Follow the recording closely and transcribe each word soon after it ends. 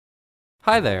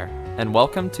Hi there, and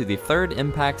welcome to the Third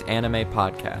Impact Anime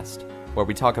Podcast, where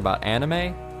we talk about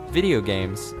anime, video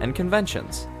games, and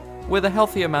conventions, with a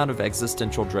healthy amount of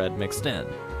existential dread mixed in.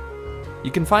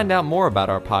 You can find out more about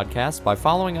our podcast by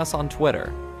following us on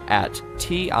Twitter at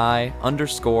TI_anime,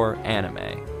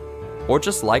 or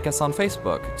just like us on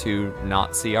Facebook to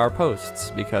not see our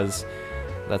posts, because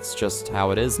that's just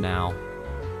how it is now.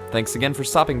 Thanks again for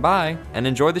stopping by, and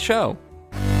enjoy the show!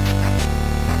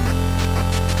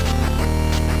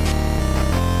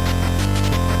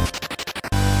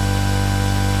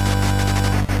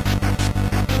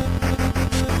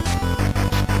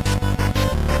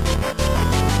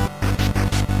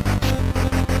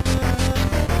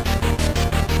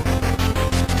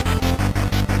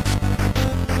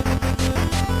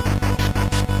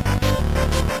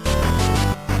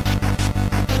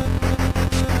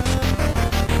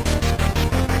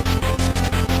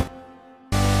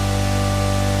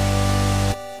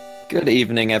 Good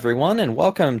evening, everyone, and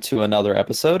welcome to another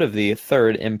episode of the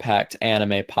Third Impact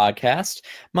Anime Podcast.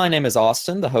 My name is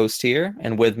Austin, the host here,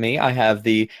 and with me I have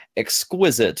the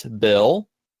exquisite Bill.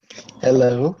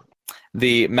 Hello.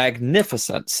 The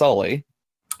magnificent Sully.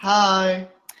 Hi.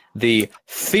 The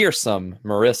fearsome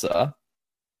Marisa.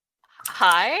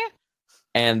 Hi.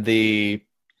 And the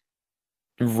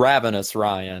ravenous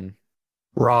Ryan.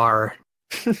 Rawr.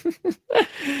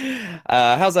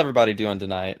 How's everybody doing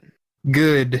tonight?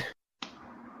 Good.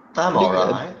 I'm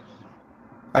alright.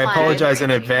 I apologize in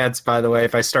advance, by the way,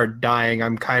 if I start dying.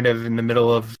 I'm kind of in the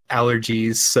middle of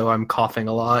allergies, so I'm coughing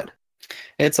a lot.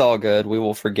 It's all good. We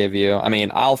will forgive you. I mean,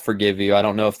 I'll forgive you. I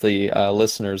don't know if the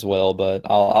listeners will, but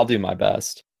I'll do my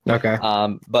best. Okay.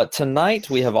 But tonight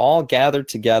we have all gathered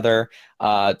together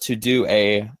to do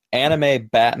a anime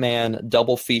Batman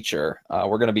double feature.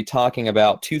 We're going to be talking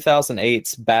about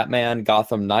 2008's Batman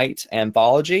Gotham Knight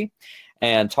anthology,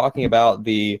 and talking about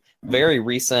the very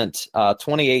recent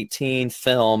 2018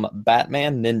 film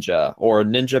Batman Ninja, or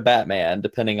Ninja Batman,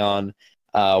 depending on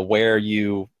where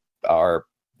you are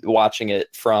watching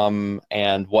it from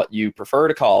and what you prefer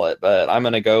to call it. But I'm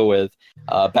going to go with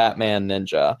Batman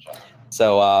Ninja.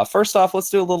 So first off, let's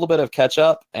do a little bit of catch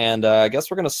up, and I guess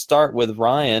we're going to start with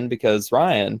Ryan, because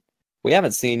Ryan, we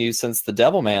haven't seen you since the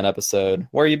Devilman episode.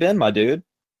 Where you been, my dude?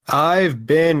 I've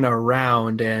been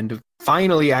around and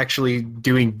finally actually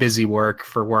doing busy work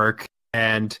for work,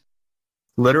 and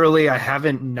literally I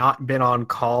haven't not been on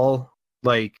call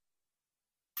like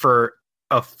for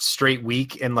a straight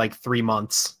week in like 3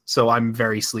 months, so I'm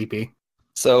very sleepy.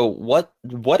 So what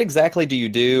exactly do you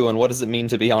do, and what does it mean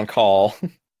to be on call?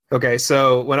 Okay,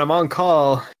 so when I'm on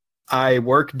call, I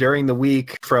work during the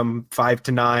week from 5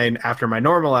 to 9 after my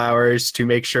normal hours to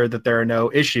make sure that there are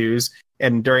no issues,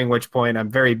 and during which point I'm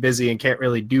very busy and can't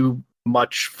really do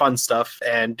much fun stuff.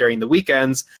 And during the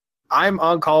weekends, I'm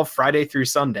on call Friday through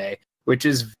Sunday, which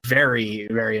is very,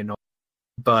 very annoying.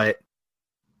 But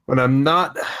when I'm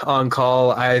not on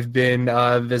call, I've been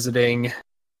visiting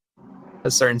a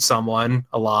certain someone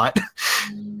a lot.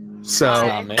 So, It's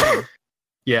not me.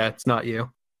 yeah, it's not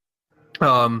you.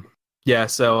 Yeah,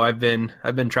 so I've been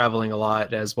traveling a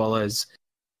lot, as well as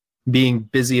being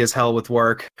busy as hell with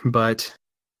work, but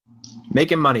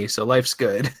making money, so life's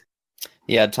good.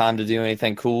 You had time to do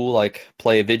anything cool, like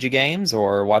play video games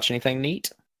or watch anything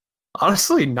neat?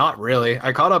 Honestly, not really.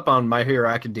 I caught up on My Hero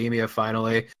Academia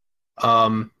finally.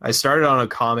 I started on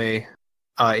Akame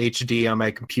HD on my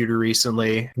computer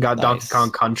recently. Got Nice. Donkey Kong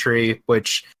Country,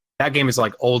 which that game is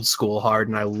like old school hard,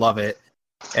 and I love it.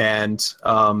 And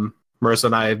Marissa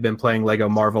and I have been playing Lego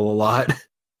Marvel a lot.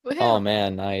 Woohoo. Oh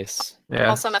man, nice. Yeah.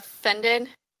 Also, I'm offended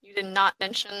you did not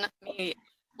mention me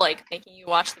making you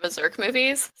watch the Berserk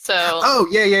movies. So Oh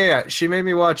yeah. She made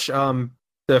me watch the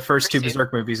first two First two.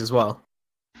 Berserk movies as well.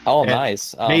 Oh, Yeah.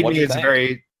 nice. Made What'd me you as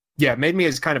think? made me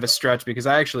as kind of a stretch, because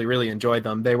I actually really enjoyed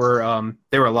them. They were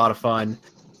a lot of fun,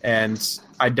 and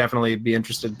I'd definitely be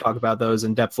interested to talk about those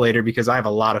in depth later, because I have a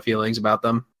lot of feelings about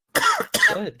them.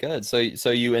 Good.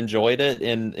 So you enjoyed it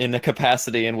in a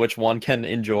capacity in which one can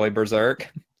enjoy Berserk?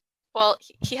 well,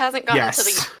 he hasn't gotten to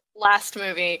Yes. the last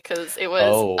movie because it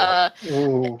was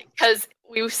Oh. because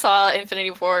we saw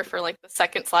Infinity War for like the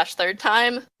second/third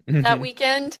time that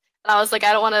weekend, and I was like,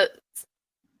 I don't want to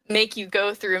make you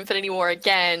go through Infinity War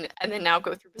again and then now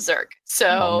go through Berserk. Oh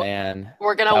So man.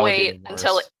 we're That gonna would be wait the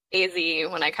until worst. AZ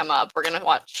when I come up. We're gonna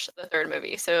watch the third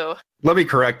movie. So Let me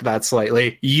correct that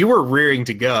slightly. You were rearing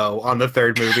to go on the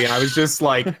third movie, and I was just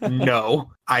like,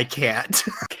 no, I can't.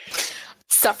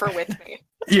 suffer with me.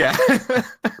 Yeah.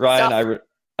 Ryan,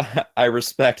 I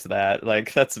respect that.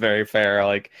 Like, that's very fair.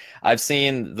 Like, I've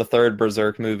seen the third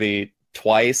Berserk movie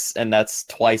twice, and that's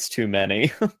twice too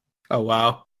many. Oh,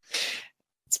 wow.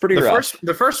 It's pretty rough.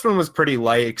 The first one was pretty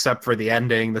light, except for the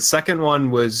ending. The second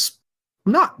one was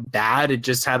not bad. It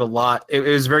just had a lot. It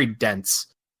was very dense,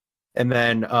 and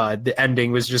then the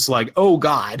ending was just like, oh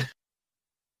god.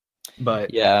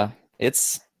 But yeah,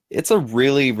 it's a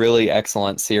really, really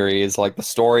excellent series. Like the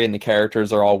story and the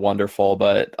characters are all wonderful,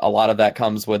 but a lot of that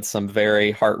comes with some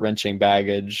very heart-wrenching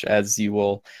baggage, as you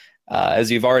will, as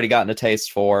you've already gotten a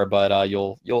taste for. But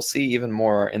you'll see even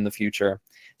more in the future.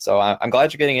 So I'm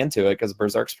glad you're getting into it because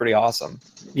Berserk's pretty awesome.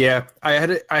 Yeah,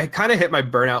 I kind of hit my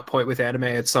burnout point with anime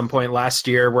at some point last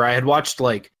year where I had watched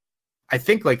I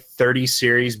think 30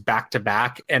 series back to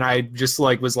back, and I just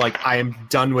was like, I am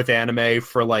done with anime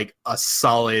for a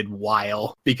solid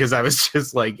while because I was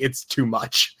just it's too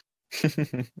much.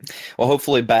 Well,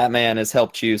 hopefully Batman has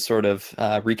helped you sort of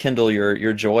rekindle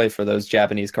your joy for those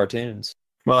Japanese cartoons.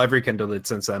 Well, I've rekindled it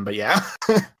since then, but yeah.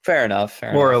 Fair enough.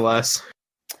 More or less.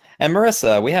 And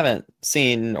Marisa, we haven't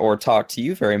seen or talked to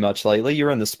you very much lately. You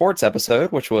were in the sports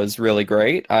episode, which was really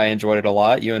great. I enjoyed it a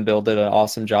lot. You and Bill did an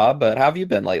awesome job, but how have you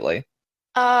been lately?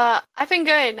 I've been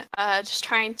good. Just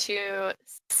trying to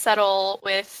settle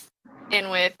in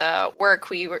with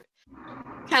work. We've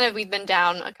been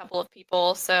down a couple of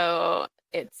people, so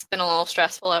it's been a little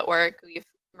stressful at work. We've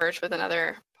merged with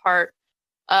another part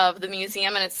of the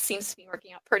museum, and it seems to be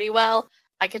working out pretty well.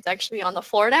 I get to actually be on the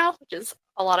floor now, which is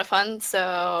a lot of fun.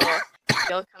 So if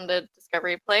you'll come to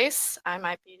Discovery Place, I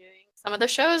might be doing some of the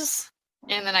shows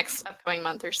in the next upcoming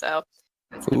month or so.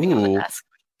 Ooh. On the desk.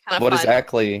 What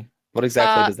exactly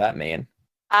does that mean?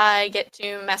 I get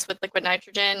to mess with liquid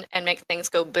nitrogen and make things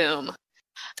go boom.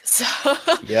 So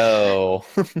Yo.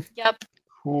 Yep.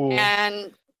 Cool.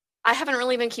 And I haven't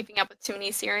really been keeping up with too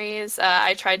many series.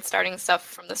 I tried starting stuff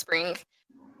from the spring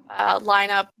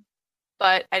lineup,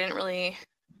 but I didn't really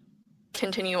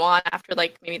continue on after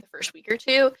maybe the first week or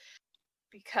two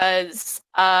because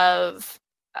of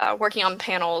working on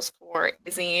panels for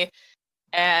Izzy,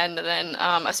 and then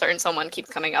a certain someone keeps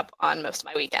coming up on most of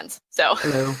my weekends. So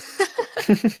hello.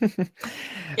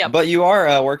 Yeah. But you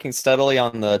are working steadily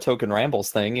on the Token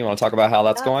Rambles thing. You want to talk about how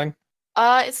that's going?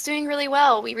 It's doing really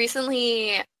well. We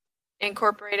recently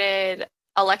incorporated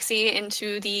Alexi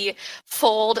into the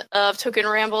fold of Token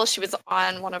Rambles. She was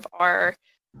on one of our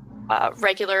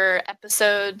regular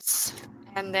episodes,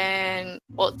 and then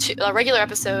a regular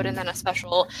episode and then a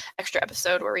special extra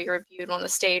episode where we reviewed one of the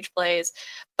stage plays.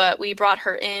 But we brought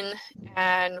her in,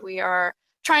 and we are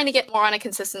trying to get more on a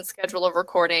consistent schedule of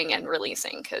recording and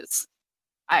releasing because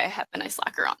I have been a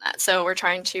slacker on that. So we're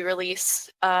trying to release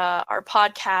our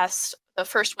podcast the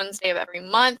first Wednesday of every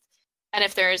month, and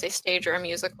if there is a stage or a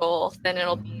musical, then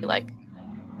it'll be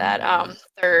that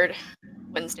third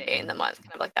Wednesday in the month,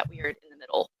 kind of like that weird in the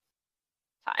middle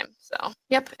time. So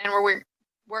yep, and we're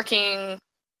going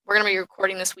to be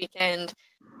recording this weekend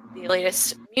the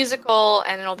latest musical,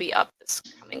 and it'll be up this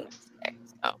coming Wednesday.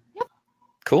 So yep.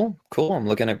 Cool. I'm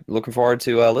looking forward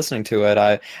to listening to it.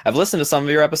 I've listened to some of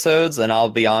your episodes, and I'll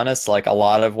be honest, a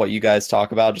lot of what you guys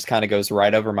talk about just kind of goes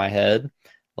right over my head.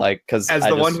 Because as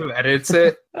one who edits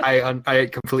it, I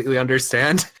completely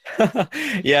understand.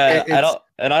 Yeah, I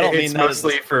don't mean it's that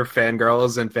mostly for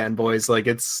fangirls and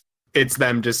fanboys. It's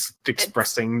them just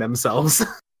expressing themselves.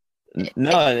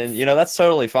 No, and that's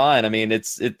totally fine. I mean,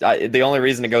 the only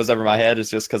reason it goes over my head is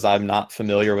just because I'm not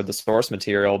familiar with the source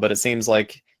material. But it seems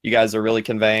like you guys are really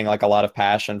conveying a lot of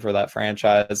passion for that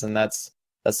franchise, and that's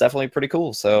definitely pretty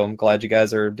cool. So I'm glad you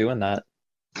guys are doing that.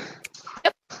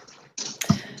 Yep.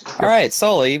 All right,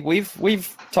 Sully,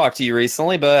 we've talked to you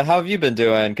recently, but how have you been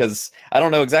doing? Because I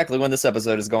don't know exactly when this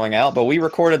episode is going out, but we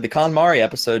recorded the KonMari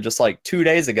episode just 2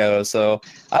 days ago, so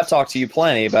I've talked to you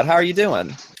plenty. But how are you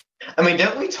doing? I mean,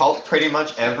 don't we talk pretty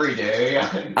much every day?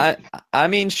 I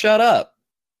mean, shut up.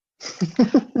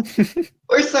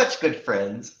 We're such good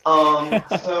friends.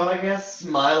 So I guess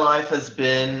my life has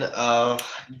been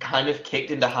kind of kicked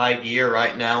into high gear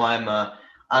right now.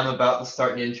 I'm about to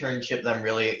start an internship that I'm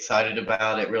really excited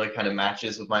about. It really kind of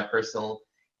matches with my personal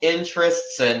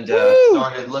interests, and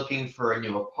started looking for a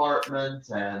new apartment,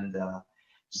 and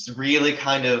just really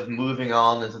kind of moving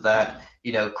on into that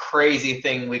crazy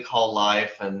thing we call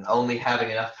life, and only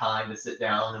having enough time to sit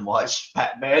down and watch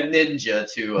Batman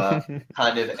Ninja to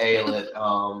kind of ail it,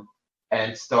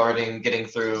 and getting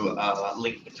through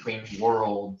Link Between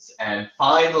Worlds, and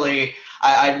finally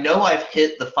I know I've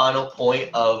hit the final point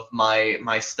of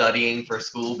my studying for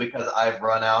school because I've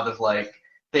run out of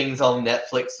things on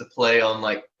Netflix to play on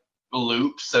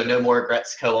loop, so no more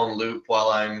Gretzko on loop while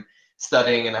I'm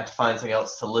studying, and I have to find something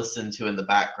else to listen to in the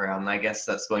background. And I guess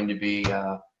that's going to be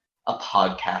a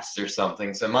podcast or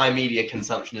something. So my media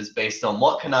consumption is based on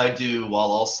what can I do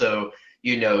while also,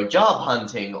 job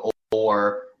hunting or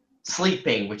or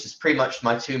sleeping, which is pretty much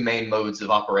my two main modes of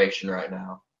operation right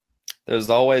now. There's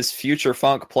always future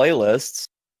funk playlists.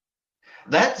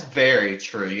 That's very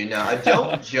true. You know, I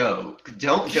don't joke.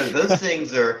 Don't joke. Those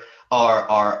things are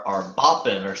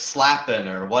bopping or slapping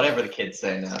or whatever the kids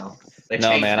say now. They No,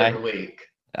 change man, it every week.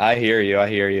 I hear you. I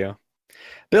hear you.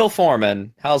 Bill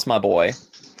Foreman, how's my boy?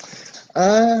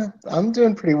 I'm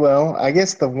doing pretty well. I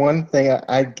guess the one thing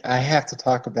I have to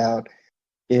talk about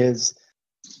is,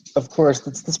 of course,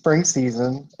 it's the spring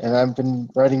season, and I've been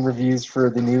writing reviews for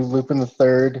the new Lupin the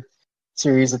Third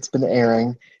series that's been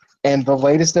airing. And the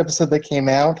latest episode that came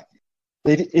out,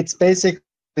 it's basically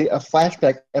a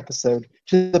flashback episode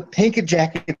to the Pink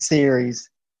Jacket series.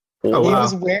 Oh, wow.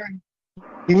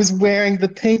 He was wearing the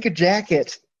pink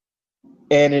jacket,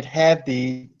 and it had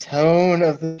the tone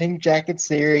of the Pink Jacket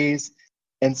series.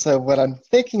 And so what I'm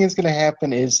thinking is going to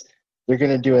happen is they're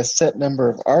going to do a set number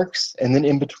of arcs, and then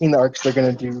in between the arcs, they're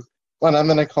going to do what I'm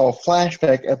going to call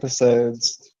flashback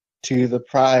episodes to the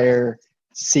prior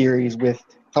series with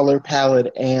color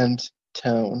palette and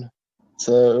tone.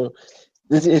 So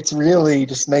it's really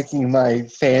just making my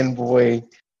fanboy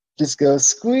just go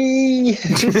squee.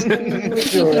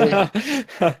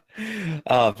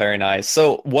 Oh, very nice.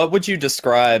 So what would you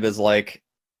describe as like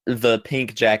the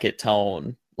Pink Jacket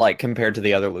tone, like compared to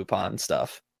the other Lupin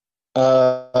stuff?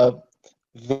 Do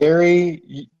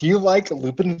you like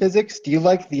Lupin physics? Do you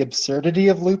like the absurdity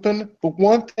of Lupin? But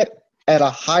one at a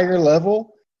higher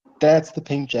level, that's the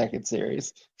Pink Jacket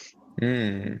series.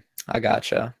 I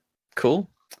gotcha. Cool.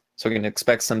 So we can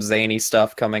expect some zany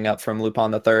stuff coming up from Lupin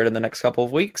the Third in the next couple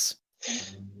of weeks.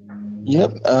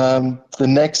 Yep. The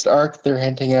next arc they're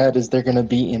hinting at is they're going to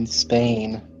be in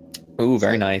Spain. Ooh,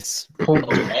 very nice.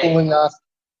 Pulling off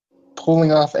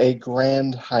a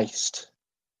grand heist,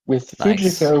 with Nice.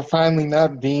 Fujiko finally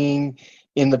not being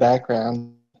in the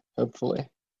background, hopefully.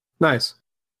 Nice.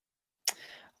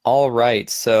 All right.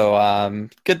 So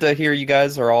good to hear you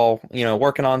guys are all,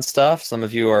 working on stuff. Some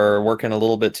of you are working a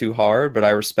little bit too hard, but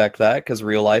I respect that because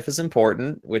real life is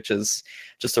important, which is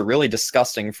just a really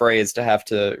disgusting phrase to have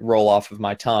to roll off of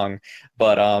my tongue.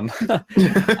 But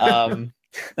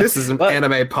This is an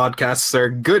anime podcast, sir.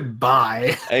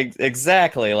 Goodbye.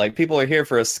 Exactly. Like people are here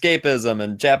for escapism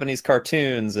and Japanese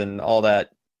cartoons and all that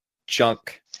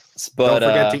junk. But don't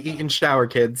forget to eat and shower,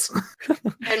 kids. And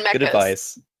mechas. good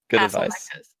advice. Good Castle advice.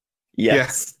 mechas.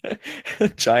 Yes.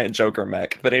 Giant Joker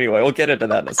mech. But anyway, we'll get into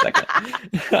that in a second.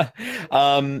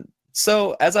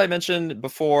 So as I mentioned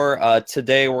before,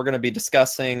 today we're going to be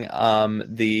discussing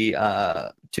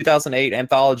the 2008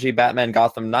 anthology Batman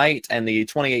Gotham Knight and the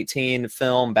 2018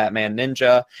 film Batman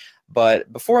Ninja.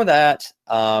 But before that,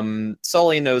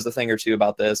 Sully knows a thing or two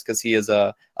about this because he is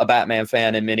a Batman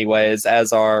fan in many ways,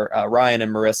 as are Ryan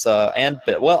and Marissa. And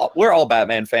well, we're all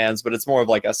Batman fans, but it's more of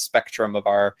like a spectrum of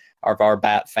our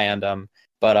Bat fandom.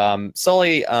 But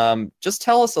Sully, just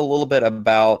tell us a little bit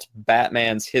about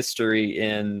Batman's history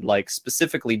in like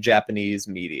specifically Japanese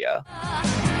media.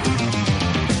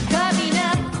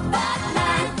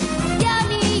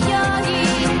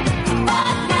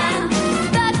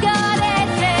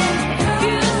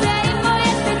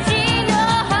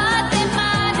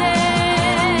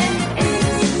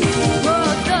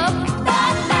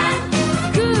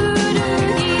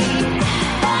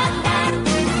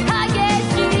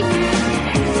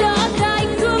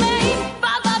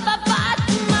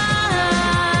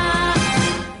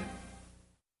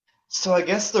 So I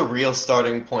guess the real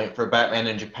starting point for Batman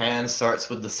in Japan starts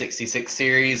with the 66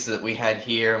 series that we had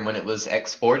here and when it was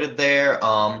exported there.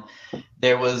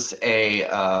 There was a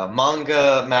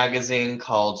manga magazine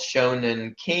called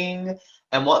Shonen King,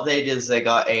 and what they did is they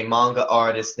got a manga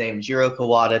artist named Jiro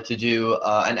Kawada to do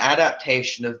an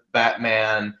adaptation of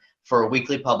Batman for a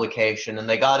weekly publication, and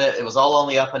they got it. It was all on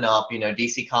the up and up.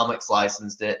 DC Comics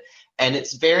licensed it. And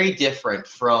it's very different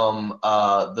from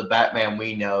the Batman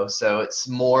we know. So it's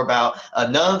more about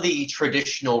none of the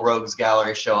traditional rogues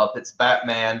gallery show up. It's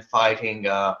Batman fighting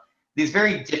these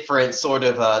very different sort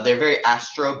of, they're very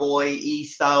Astro Boy-y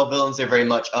style villains. They're very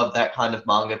much of that kind of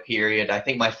manga period. I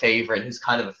think my favorite, who's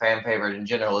kind of a fan favorite in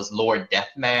general, is Lord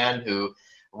Deathman, who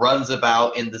runs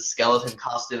about in the skeleton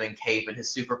costume and cape, and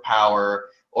his superpower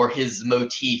or his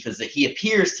motif is that he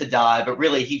appears to die, but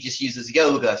really he just uses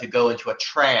yoga to go into a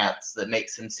trance that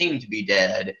makes him seem to be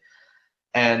dead.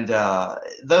 And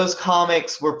those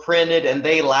comics were printed, and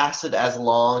they lasted as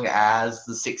long as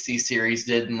the 60 series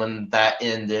did. And when that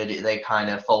ended, they kind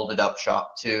of folded up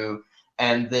shop too.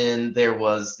 And then there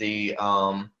was the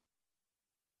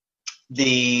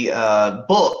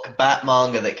book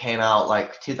Batmanga that came out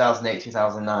like 2008,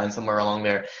 2009, somewhere along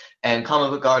there. And comic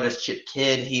book artist Chip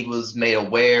Kidd, he was made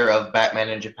aware of Batman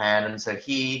in Japan, and so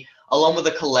he, along with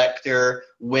a collector,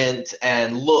 went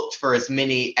and looked for as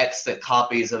many extant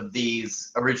copies of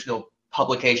these original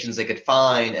publications they could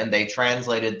find, and they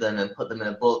translated them and put them in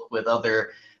a book with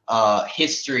other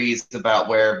histories about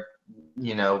where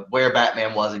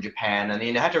Batman was in Japan. And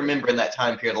you have to remember, in that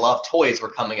time period, a lot of toys were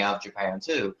coming out of Japan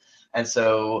too. And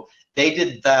so they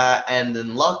did that, and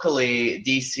then luckily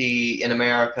DC in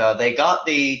America, they got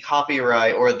the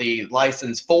copyright or the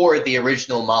license for the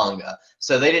original manga.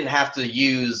 So they didn't have to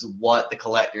use what the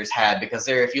collectors had, because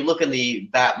if you look in the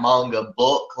Batmanga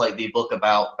book, like the book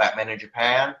about Batman in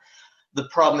Japan, the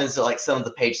problem is that like some of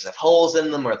the pages have holes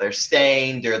in them, or they're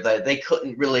stained, or they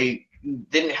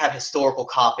didn't have historical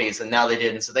copies, and now they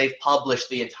did. And so they've published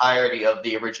the entirety of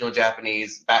the original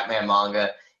Japanese Batman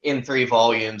manga in 3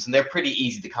 volumes, and they're pretty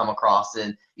easy to come across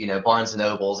in, Barnes &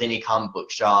 Nobles, any comic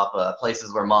book shop,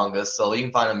 places where manga's sold. You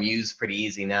can find them used pretty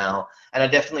easy now. And I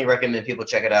definitely recommend people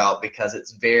check it out, because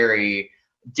it's very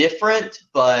different,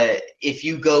 but if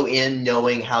you go in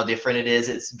knowing how different it is,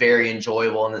 it's very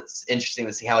enjoyable, and it's interesting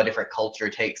to see how a different culture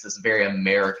takes this very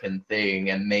American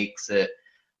thing and makes it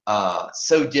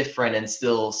so different and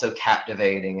still so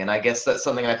captivating. And I guess that's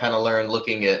something I kind of learned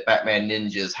looking at Batman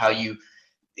Ninjas, how you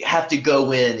have to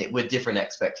go in with different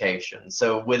expectations.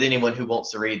 So with anyone who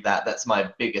wants to read that, that's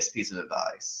my biggest piece of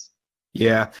advice.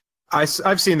 Yeah,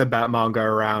 I've seen the Batmanga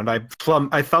around. I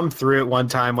thumbed through it one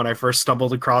time when I first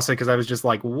stumbled across it, because I was just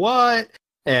like, what?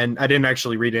 And I didn't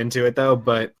actually read into it though.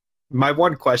 But my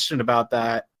one question about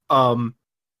that,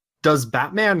 does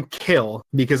Batman kill?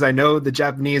 Because I know the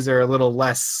Japanese are a little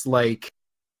less like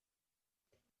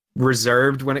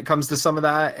reserved when it comes to some of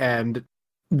that, and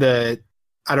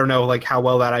I don't know like how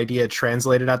well that idea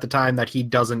translated at the time, that he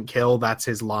doesn't kill, that's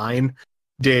his line.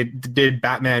 Did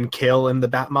Batman kill in the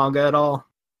Batmanga at all?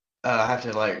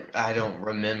 I don't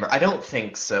remember. I don't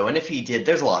think so. And if he did,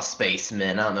 there's a lot of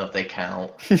spacemen. I don't know if they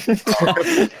count.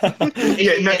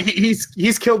 Yeah, no,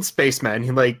 he's killed spacemen.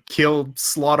 He killed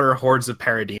slaughter hordes of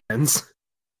parademons.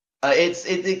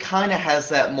 It kind of has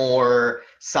that more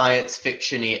science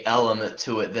fiction-y element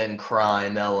to it than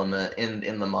crime element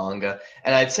in the manga.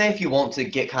 And I'd say if you want to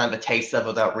get kind of a taste of it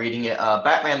without reading it,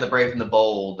 Batman the Brave and the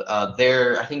Bold, I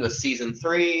think it was season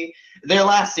 3. Their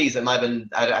last season might have been,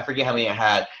 I forget how many it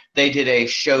had. They did a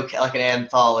show, like an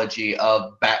anthology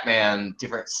of Batman,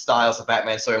 different styles of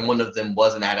Batman story, and one of them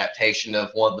was an adaptation of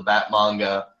one of the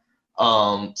Batmanga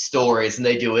stories, and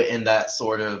they do it in that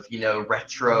sort of,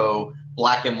 retro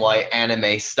black and white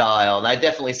anime style. And I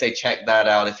definitely say check that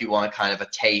out if you want kind of a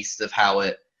taste of how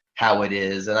it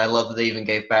is. And I love that they even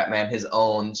gave Batman his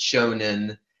own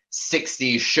shonen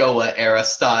 60s Showa era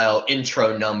style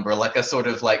intro number, like a sort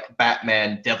of like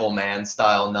Batman Devilman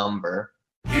style number.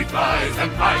 He flies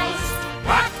and fights,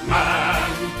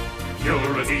 Batman,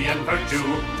 purity and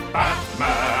virtue,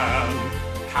 Batman,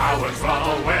 cowards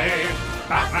run away,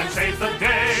 Batman saves the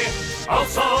day,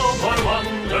 also Boy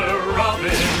Wonder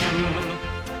Robin,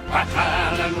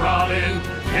 Batman and Robin,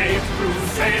 Caped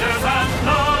Crusaders at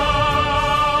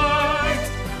night,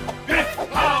 Biff,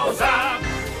 how's that,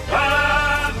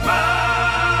 Batman!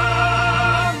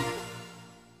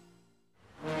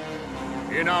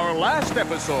 In our last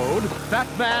episode,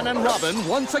 Batman and Robin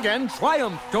once again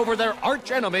triumphed over their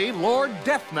arch-enemy, Lord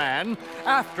Deathman,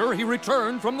 after he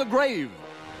returned from the grave.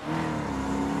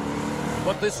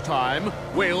 But this time,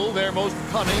 will their most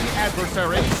cunning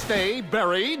adversary stay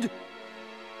buried?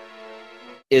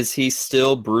 Is he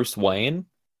still Bruce Wayne?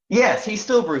 Yes, he's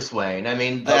still Bruce Wayne. I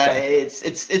mean,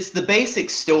 it's the basic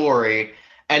story,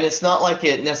 and it's not like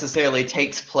it necessarily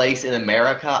takes place in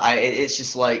America. It's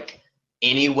just like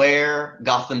anywhere,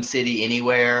 Gotham City,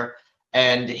 anywhere.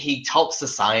 And he talks to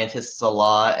scientists a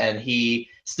lot, and he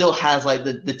still has like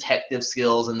the detective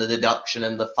skills and the deduction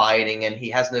and the fighting, and he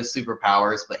has no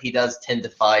superpowers, but he does tend to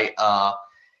fight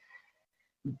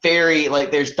very,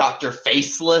 like, there's Dr.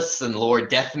 Faceless and Lord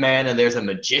Deathman, and there's a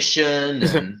magician,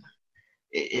 and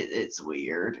it's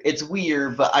weird. It's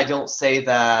weird, but I don't say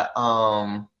that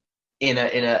in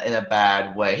a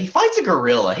bad way. He fights a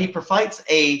gorilla. He fights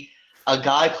a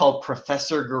guy called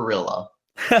Professor Gorilla,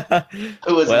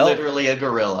 who is literally a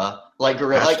gorilla, like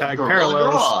Gorilla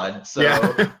Grodd. So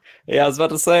yeah, I was about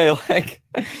to say, like,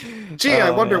 gee, I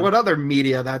wonder what other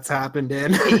media that's happened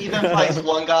in. He even fights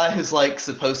one guy who's like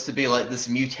supposed to be like this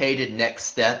mutated next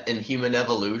step in human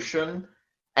evolution,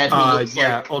 and he looks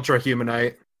like Ultra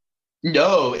Humanite.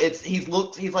 No, he's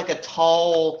like a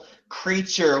tall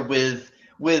creature with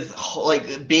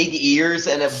like big ears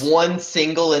and one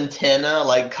single antenna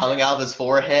like coming out of his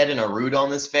forehead and a root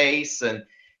on his face, and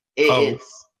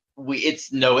it's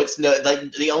it's no,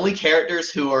 like the only characters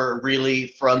who are really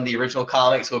from the original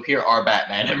comics who appear are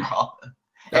Batman and Robin.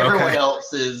 Everyone Okay.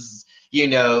 else is, you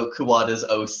know, Kuwata's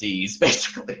OCs,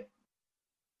 basically.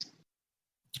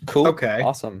 Cool. Okay.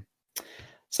 Awesome.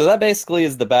 So that basically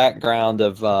is the background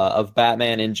of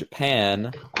Batman in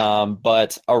Japan.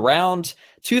 But around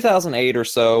 2008 or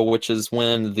so, which is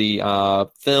when the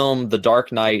film The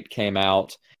Dark Knight came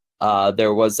out,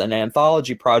 there was an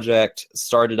anthology project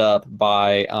started up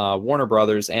by Warner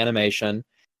Brothers Animation,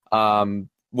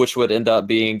 which would end up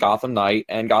being Gotham Knight.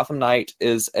 And Gotham Knight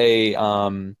is a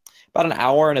about an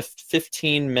hour and a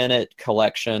 15-minute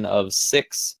collection of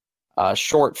 6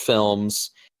 short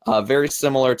films. Very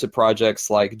similar to projects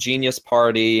like Genius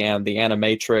Party and The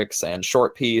Animatrix and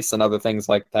Short Piece and other things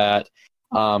like that,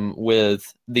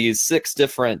 with these 6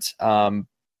 different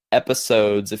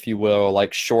episodes, if you will,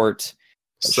 like shorts,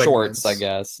 I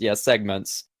guess. Yeah,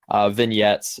 segments,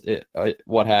 vignettes,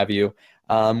 what have you,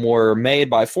 were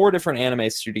made by 4 different anime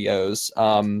studios,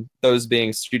 those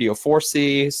being Studio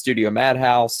 4C, Studio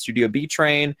Madhouse, Studio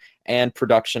B-Train, and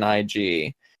Production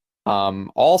IG.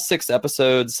 All 6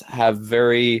 episodes have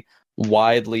very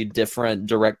widely different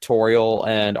directorial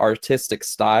and artistic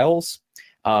styles.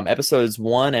 Episodes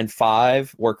 1 and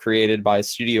 5 were created by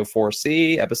Studio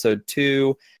 4C. Episode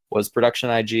 2 was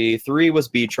Production IG. 3 was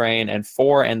B-Train, and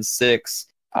 4 and 6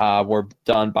 were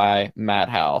done by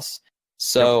Madhouse.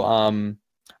 So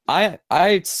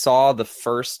I saw the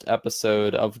first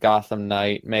episode of Gotham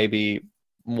Knight maybe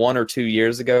 1 or 2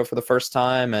 years ago for the first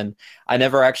time, and I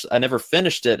never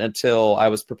finished it until I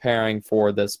was preparing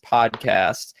for this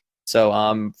podcast.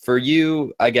 So for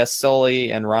you, I guess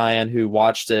Sully and Ryan, who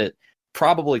watched it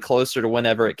probably closer to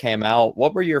whenever it came out,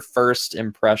 what were your first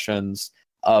impressions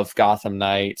of Gotham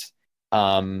Knight?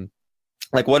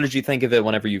 Like, what did you think of it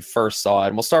whenever you first saw it?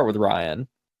 And we'll start with Ryan.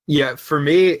 Yeah, for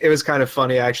me, it was kind of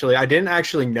funny, actually. I didn't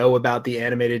actually know about the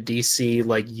animated DC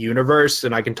like universe,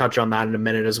 and I can touch on that in a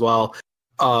minute as well.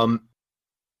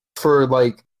 For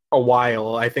like a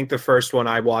while, I think the first one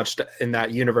I watched in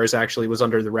that universe actually was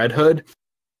Under the Red Hood.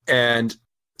 And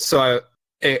so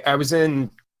I was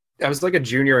like a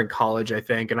junior in college, I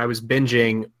think, and I was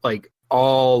binging like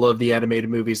all of the animated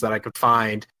movies that I could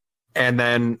find. And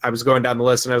then I was going down the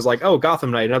list and I was like, oh, Gotham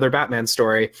Knight, another Batman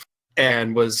story,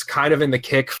 and was kind of in the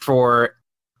kick for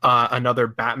another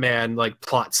Batman like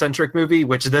plot centric movie,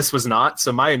 which this was not.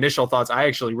 So my initial thoughts, I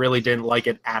actually really didn't like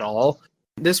it at all.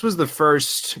 This was the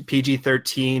first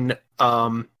PG-13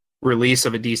 release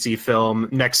of a DC film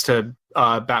next to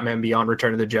Batman Beyond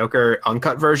Return of the Joker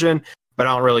uncut version, but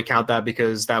I don't really count that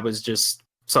because that was just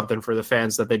something for the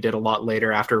fans that they did a lot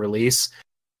later after release.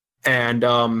 And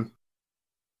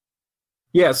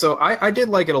yeah, so I did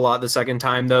like it a lot the second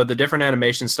time, though. The different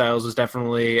animation styles was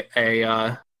definitely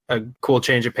a cool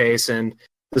change of pace, and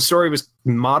the story was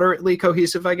moderately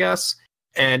cohesive, I guess.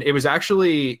 And it was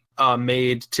actually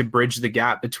made to bridge the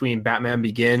gap between Batman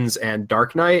Begins and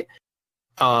Dark Knight,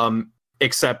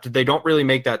 except they don't really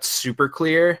make that super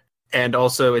clear. And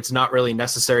also, it's not really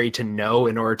necessary to know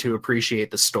in order to appreciate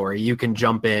the story. You can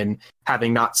jump in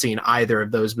having not seen either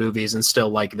of those movies and still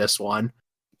like this one.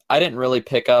 I didn't really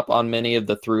pick up on many of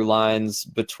the through lines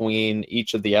between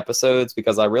each of the episodes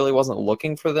because I really wasn't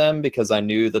looking for them, because I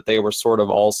knew that they were sort of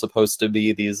all supposed to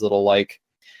be these little like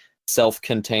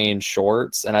self-contained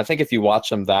shorts. And I think if you watch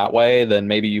them that way, then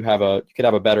maybe you could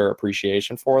have a better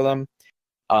appreciation for them.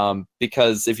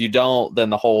 Because if you don't, then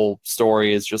the whole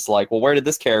story is just like, well, where did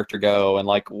this character go? And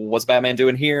like, what's Batman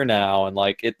doing here now? And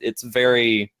like, it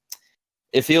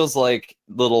feels like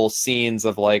little scenes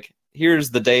of like,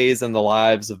 here's the days and the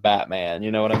lives of Batman.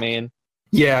 You know what I mean?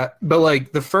 Yeah, but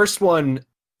like the first one,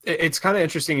 it's kind of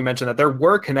interesting you mentioned that there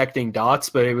were connecting dots,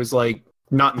 but it was like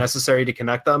not necessary to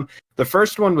connect them. The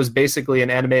first one was basically an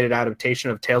animated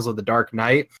adaptation of Tales of the Dark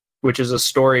Knight, which is a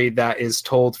story that is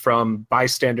told from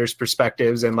bystanders'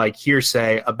 perspectives and like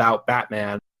hearsay about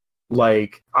Batman.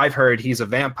 Like, I've heard he's a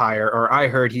vampire, or I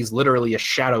heard he's literally a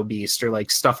shadow beast, or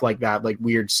like stuff like that, like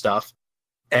weird stuff.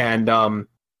 And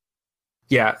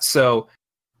yeah, so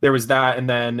there was that, and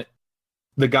then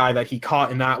the guy that he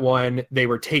caught in that one, they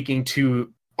were taking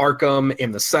to Arkham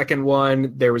in the second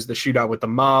one. There was the shootout with the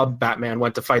mob. Batman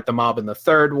went to fight the mob in the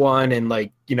third one, and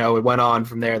like, you know, it went on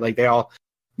from there. Like they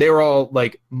were all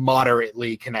like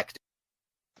moderately connected.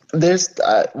 There's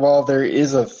while there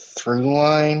is a through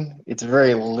line, it's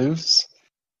very loose,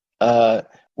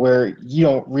 where you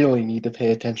don't really need to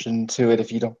pay attention to it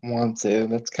if you don't want to.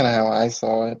 That's kind of how I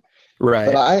saw it.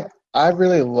 Right. But I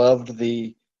really loved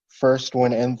the first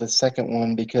one and the second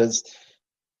one because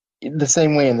the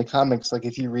same way in the comics, like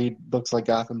if you read books like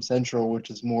Gotham Central, which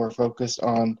is more focused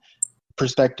on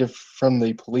perspective from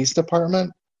the police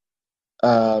department.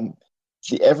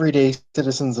 The everyday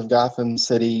citizens of Gotham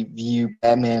City view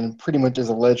Batman pretty much as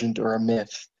a legend or a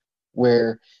myth,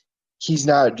 where he's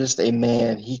not just a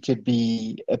man. He could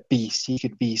be a beast. He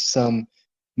could be some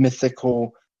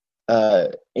mythical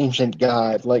ancient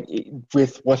god, like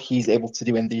with what he's able to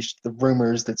do and the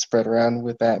rumors that spread around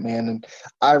with Batman. And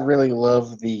I really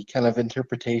love the kind of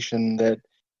interpretation that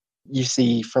you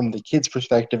see from the kid's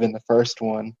perspective in the first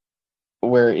one,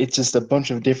 where it's just a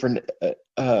bunch of different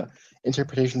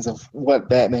interpretations of what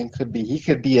Batman could be. He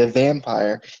could be a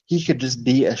vampire. He could just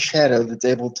be a shadow that's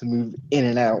able to move in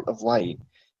and out of light.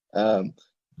 And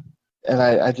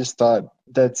I just thought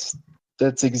that's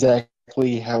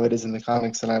exactly how it is in the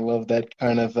comics, and I love that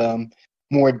kind of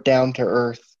more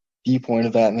down-to-earth viewpoint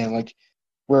of Batman, like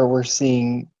where we're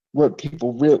seeing what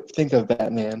people really think of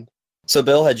Batman. So,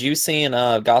 Bill, had you seen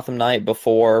Gotham Knight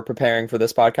before preparing for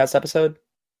this podcast episode?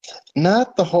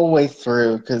 Not the whole way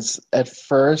through, because at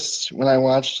first when I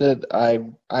watched it,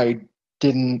 I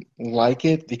didn't like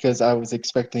it because I was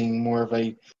expecting more of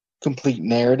a complete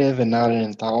narrative and not an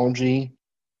anthology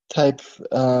type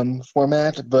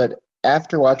format. But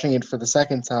after watching it for the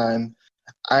second time,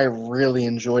 I really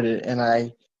enjoyed it, and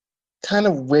I kind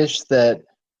of wish that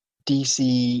the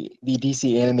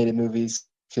DC animated movies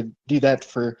could do that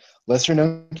for lesser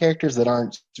known characters that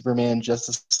aren't Superman,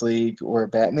 Justice League, or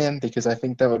Batman, because I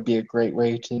think that would be a great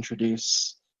way to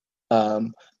introduce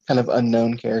kind of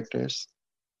unknown characters.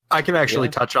 I can actually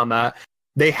touch on that.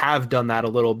 They have done that a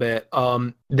little bit.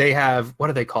 They have, what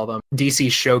do they call them?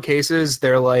 DC showcases.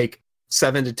 They're like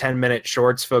 7 to 10 minute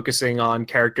shorts focusing on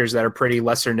characters that are pretty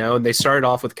lesser known. They started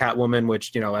off with Catwoman,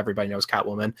 which, you know, everybody knows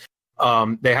Catwoman.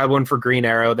 They had one for Green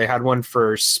Arrow. They had one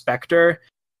for Spectre.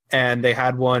 And they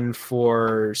had one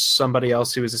for somebody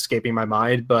else who was escaping my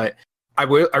mind. But I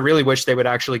really wish they would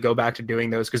actually go back to doing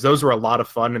those, because those were a lot of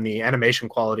fun, and the animation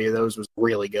quality of those was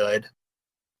really good.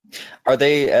 Are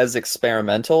they as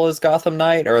experimental as Gotham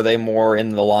Knight, or are they more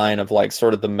in the line of like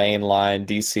sort of the mainline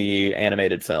DC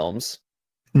animated films?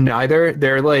 Neither.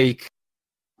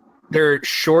 They're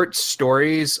short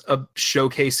stories of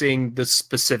showcasing the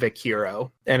specific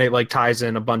hero, and it like ties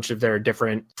in a bunch of their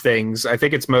different things. I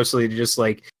think it's mostly just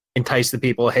like entice the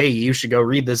people, hey, you should go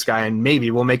read this guy and maybe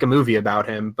we'll make a movie about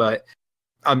him. But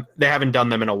they haven't done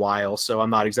them in a while, so I'm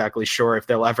not exactly sure if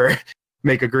they'll ever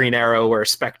make a Green Arrow or a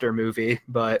Spectre movie.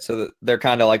 But so they're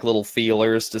kind of like little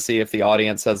feelers to see if the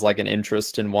audience has like an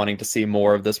interest in wanting to see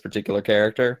more of this particular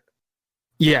character.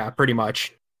 Yeah, pretty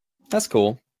much. That's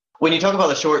cool. When you talk about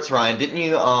the shorts, Ryan, didn't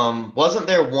you wasn't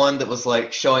there one that was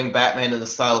like showing Batman in the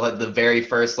style of like the very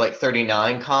first like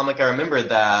 39 comic? I remember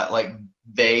that like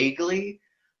vaguely.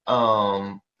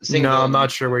 No, I'm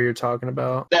not sure what you're talking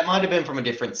about. That might have been from a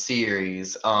different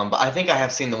series, but I think I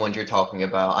have seen the ones you're talking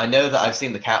about. I know that I've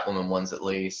seen the Catwoman ones at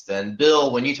least. And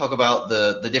Bill, when you talk about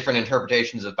the different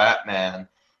interpretations of Batman,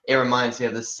 it reminds me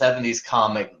of the 70s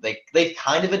comic. They've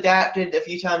kind of adapted a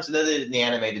few times. I know they did in the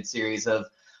animated series of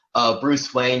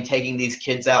Bruce Wayne taking these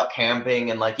kids out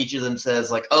camping, and like each of them says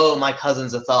like, oh, my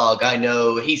cousin's a thug, I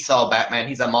know, he saw Batman,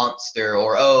 he's a monster,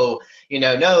 or oh, you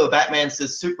know, no, Batman's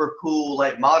this super cool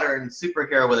like modern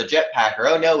superhero with a jetpack, or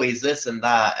oh no, he's this and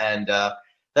that. And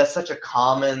that's such a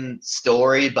common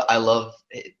story, but I love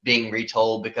it being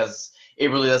retold because it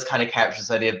really does kind of capture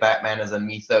this idea of Batman as a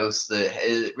mythos that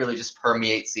it really just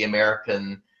permeates the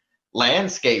American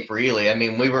landscape, really. I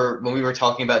mean, when we were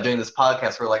talking about doing this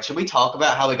podcast, we're like, should we talk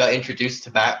about how we got introduced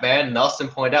to Batman? And Austin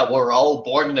pointed out, well, we're all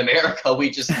born in America, we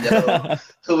just know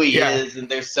who he is, and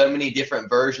there's so many different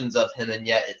versions of him, and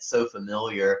yet it's so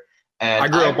familiar. And I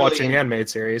grew up watching the animated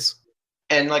series.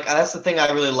 And like that's the thing I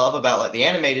really love about like the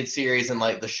animated series and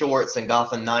like the shorts and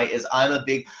Gotham Knight is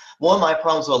one of my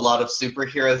problems with a lot of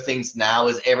superhero things now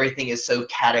is everything is so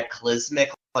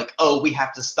cataclysmic. Like, oh, we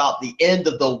have to stop the end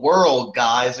of the world,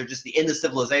 guys, or just the end of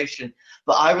civilization.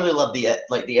 But I really love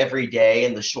the everyday,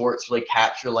 and the shorts really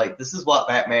capture like this is what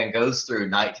Batman goes through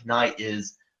night to night,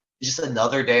 is just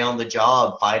another day on the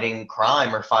job fighting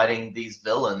crime or fighting these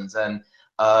villains. And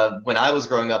when I was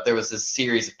growing up, there was this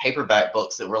series of paperback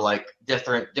books that were like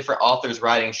different authors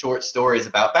writing short stories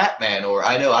about Batman. Or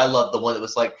I know I loved the one that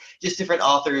was like just different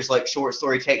authors like short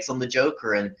story takes on the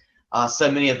Joker. And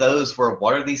so many of those were,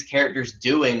 what are these characters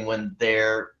doing when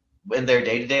they're in their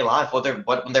day-to-day life? When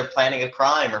they're planning a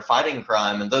crime or fighting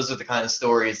crime? And those are the kind of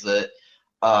stories that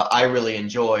I really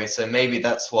enjoy. So maybe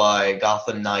that's why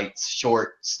Gotham Knight's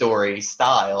short story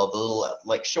style, the little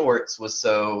like shorts, was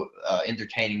so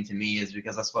entertaining to me, is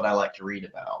because that's what I like to read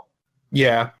about.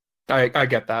 Yeah, I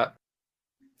get that.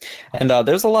 And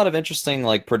there's a lot of interesting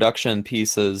like production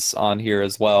pieces on here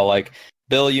as well. Like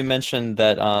Bill, you mentioned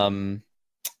that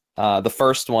the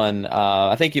first one.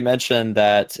 I think you mentioned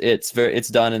that it's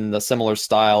done in the similar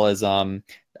style as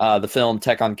the film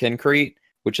Tekken Concrete,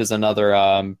 which is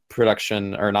another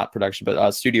production, or not production,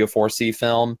 but Studio 4C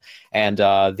film. And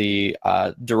the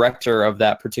director of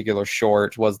that particular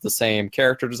short was the same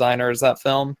character designer as that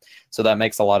film. So that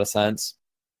makes a lot of sense.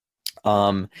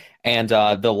 And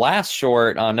the last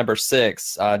short, number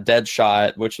 6,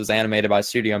 Deadshot, which was animated by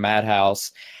Studio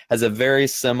Madhouse, has a very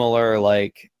similar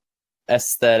like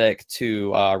aesthetic to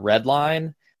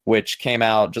Redline, which came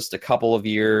out just a couple of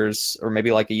years, or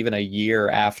maybe like even a year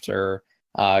after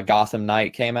Gotham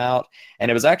Knight came out.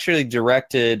 And it was actually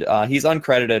directed, he's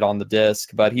uncredited on the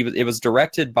disc, but it was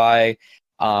directed by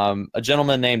a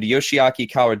gentleman named Yoshiaki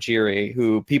Kawajiri,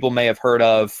 who people may have heard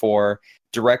of for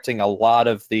directing a lot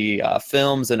of the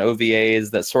films and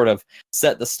OVAs that sort of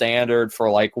set the standard for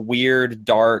like weird,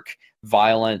 dark,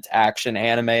 violent action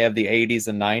anime of the 80s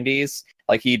and 90s.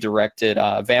 Like he directed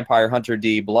Vampire Hunter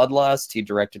D Bloodlust, he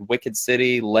directed Wicked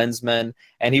City, Lensman,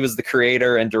 and he was the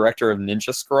creator and director of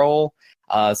Ninja Scroll.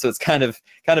 So it's kind of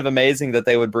amazing that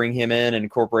they would bring him in and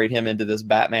incorporate him into this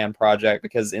Batman project,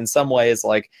 because in some ways,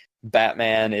 like,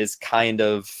 Batman is kind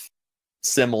of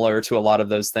similar to a lot of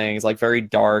those things, like very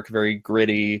dark, very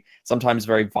gritty, sometimes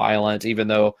very violent, even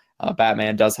though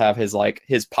Batman does have his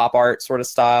pop art sort of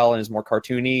style and his more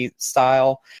cartoony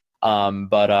style.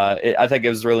 I think it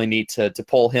was really neat to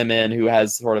pull him in, who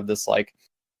has sort of this like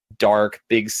dark,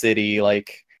 big city,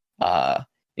 like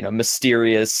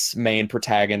mysterious main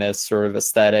protagonist sort of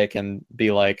aesthetic, and be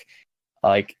like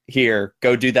here,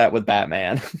 go do that with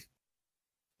Batman.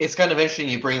 It's kind of interesting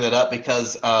you bring that up,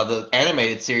 because the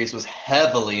animated series was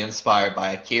heavily inspired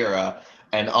by Akira,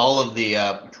 and all of the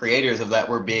creators of that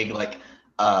were big like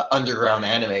underground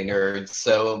anime nerds.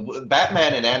 So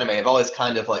Batman and anime have always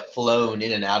kind of like flown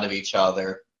in and out of each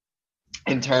other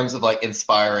in terms of like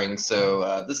inspiring.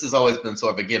 So this has always been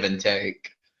sort of a give and take.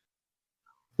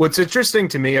 What's interesting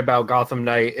to me about Gotham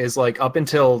Knight is, like, up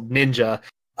until Ninja,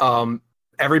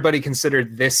 everybody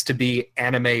considered this to be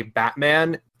anime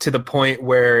Batman, to the point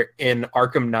where in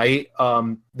Arkham Knight,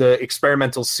 the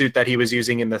experimental suit that he was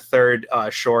using in the third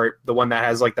short, the one that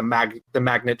has like the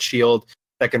magnet shield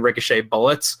that can ricochet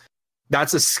bullets,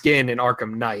 that's a skin in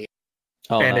Arkham Knight.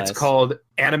 Oh, and nice. It's called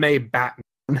Anime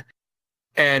Batman.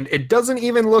 And it doesn't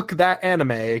even look that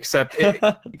anime, except it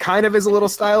kind of is a little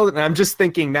styled. And I'm just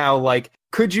thinking now, like,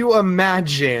 could you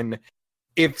imagine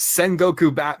if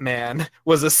Sengoku Batman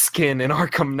was a skin in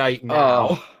Arkham Knight now?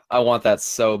 Oh, I want that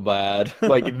so bad.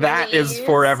 Like, that is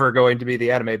forever going to be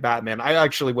the anime Batman. I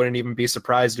actually wouldn't even be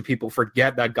surprised if people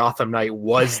forget that Gotham Knight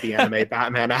was the anime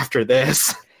Batman after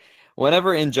this.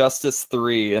 Whenever Injustice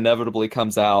 3 inevitably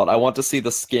comes out, I want to see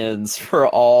the skins for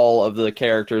all of the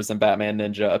characters in Batman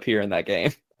Ninja appear in that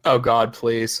game. Oh god,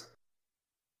 please.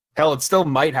 Hell, it still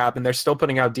might happen. They're still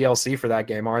putting out DLC for that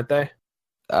game, aren't they?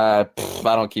 I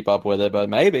don't keep up with it, but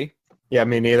maybe. Yeah,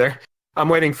 me neither. I'm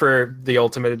waiting for the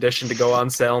Ultimate Edition to go on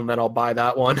sale, and then I'll buy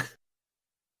that one.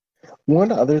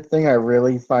 One other thing I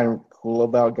really find cool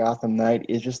about Gotham Knight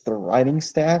is just the writing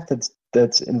staff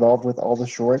that's involved with all the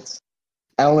shorts.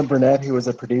 Alan Burnett, who was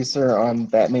a producer on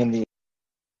Batman the...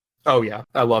 Oh yeah,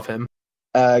 I love him.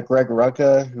 Greg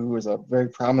Rucka, who was a very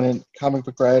prominent comic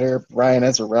book writer. Brian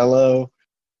Azzarello.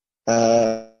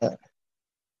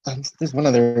 There's one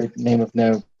other name of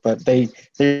note, but they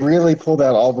really pulled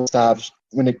out all the stops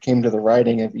when it came to the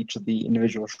writing of each of the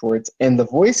individual shorts. And the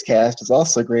voice cast is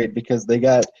also great, because they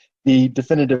got the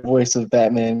definitive voice of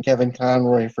Batman, Kevin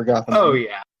Conroy, for Gotham. Oh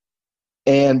yeah.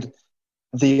 And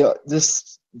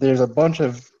there's a bunch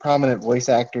of prominent voice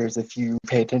actors if you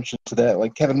pay attention to that.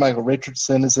 Like Kevin Michael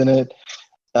Richardson is in it.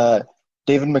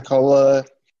 David McCullough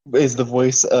is the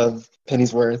voice of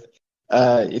Pennyworth.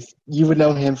 If you would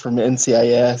know him from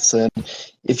NCIS, and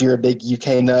if you're a big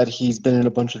UK nut, he's been in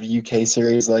a bunch of UK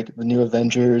series like The New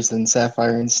Avengers and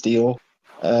Sapphire and Steel,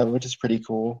 which is pretty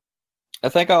cool. I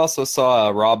think I also saw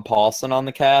Rob Paulson on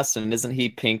the cast, and isn't he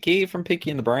Pinky from Pinky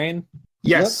and the Brain?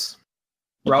 Yes. Yep.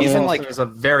 Rob Paulson is a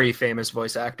very famous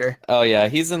voice actor. Oh yeah,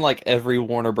 he's in like every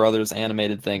Warner Brothers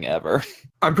animated thing ever.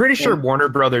 I'm pretty sure Warner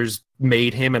Brothers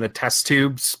made him in a test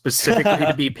tube specifically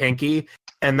to be Pinky,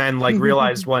 and then like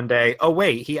realized one day, oh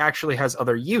wait, he actually has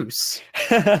other use.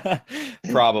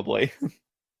 Probably.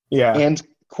 Yeah. And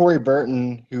Corey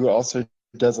Burton, who also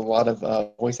does a lot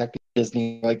of voice acting at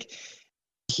Disney, like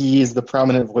he is the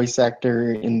prominent voice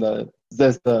actor in the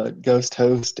ghost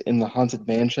host in the Haunted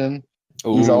Mansion.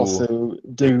 Ooh. He's also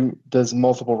does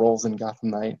multiple roles in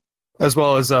Gotham Knight, as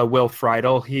well as Will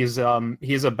Friedle. He's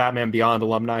a Batman Beyond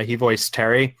alumni. He voiced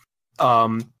Terry,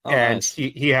 and nice.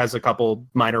 he has a couple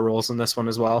minor roles in this one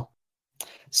as well.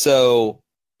 So,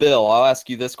 Bill, I'll ask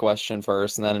you this question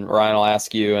first, and then Ryan will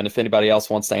ask you, and if anybody else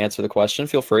wants to answer the question,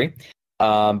 feel free.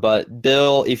 But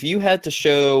Bill, if you had to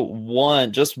show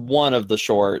just one of the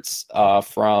shorts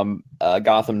from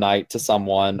Gotham Knight to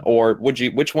someone, or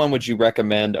which one would you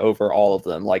recommend over all of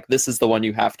them? Like, this is the one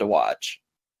you have to watch.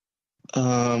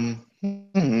 I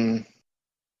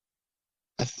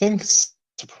think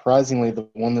surprisingly, the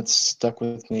one that stuck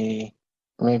with me,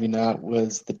 or maybe not,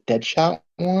 was the Deadshot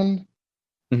one.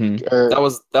 Mm-hmm. Or, that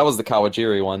was the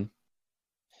Kawajiri one.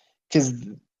 Because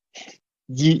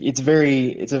it's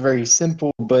a very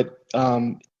simple but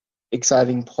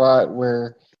exciting plot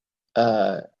where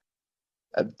I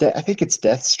think it's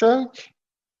Deathstroke.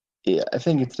 Yeah, I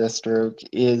think it's Deathstroke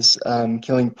is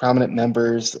killing prominent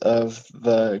members of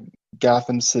the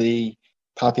Gotham City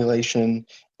population,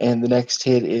 and the next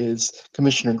hit is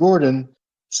Commissioner Gordon.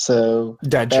 So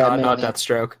Deadshot, not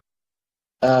Deathstroke.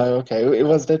 Okay, it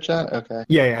was Deadshot. Okay.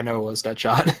 Yeah, I know it was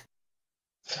Deadshot.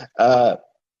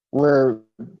 Where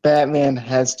Batman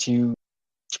has to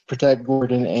protect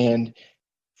Gordon and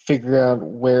figure out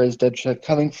where is Deadshot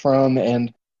coming from,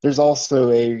 and there's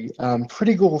also a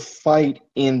pretty cool fight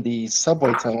in the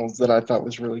subway tunnels that I thought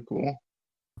was really cool.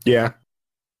 Yeah,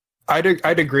 I'd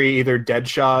agree. Either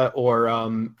Deadshot or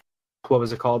what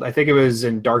was it called? I think it was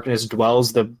In Darkness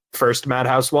Dwells, the first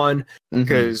Madhouse one,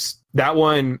 because that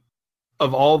one,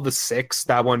 of all the 6,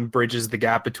 that one bridges the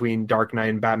gap between Dark Knight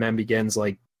and Batman Begins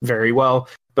like very well,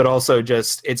 but also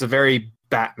just it's a very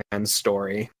Batman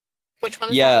story. Which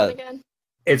one is that one again?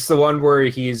 It's the one where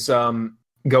he's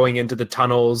going into the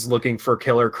tunnels looking for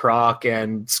Killer Croc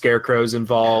and Scarecrow's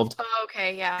involved. Oh,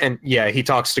 okay, yeah. And yeah, he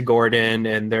talks to Gordon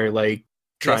and they're like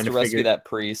trying to rescue that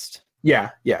priest.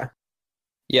 Yeah.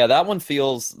 Yeah, that one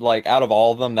feels like, out of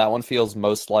all of them, that one feels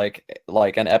most like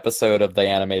an episode of the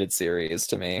animated series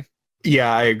to me.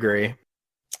 Yeah, I agree.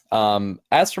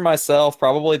 As for myself,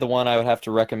 probably the one I would have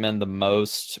to recommend the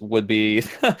most would be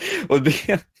would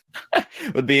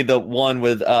be the one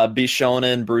with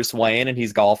Bishonen Bruce Wayne and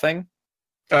he's golfing.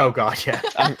 Oh god, yeah.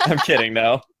 I'm kidding,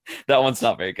 no. That one's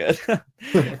not very good.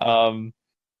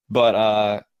 But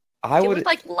I would look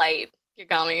like Light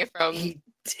Yagami from. He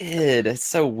did. It's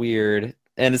so weird.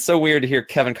 And it's so weird to hear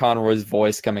Kevin Conroy's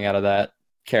voice coming out of that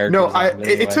character. No,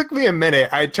 it took me a minute.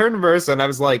 I turned to Marisa and I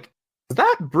was like, is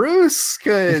that Bruce?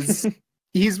 Because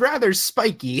he's rather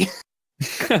spiky.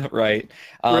 Right.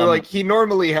 Where like he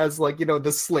normally has like, you know,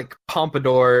 the slick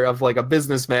pompadour of like a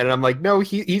businessman, and I'm like, no,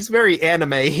 he's very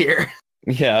anime here.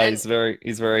 Yeah, he's very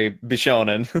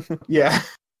Bishonen. Yeah.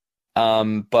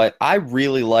 But I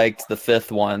really liked the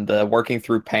 5th one, the Working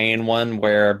Through Pain one,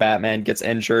 where Batman gets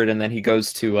injured and then he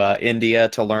goes to India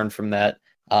to learn from that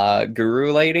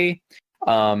guru lady.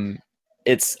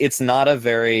 It's not a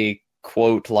very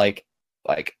quote like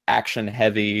action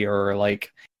heavy or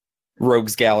like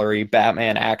rogues gallery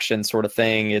Batman action sort of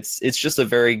thing. It's just a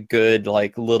very good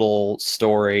like little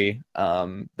story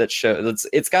that shows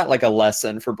it's got like a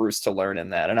lesson for Bruce to learn in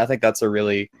that, and I think it's a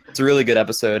really good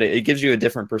episode. It gives you a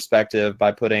different perspective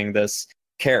by putting this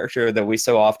character that we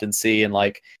so often see in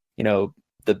like, you know,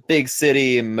 the big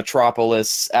city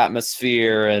metropolis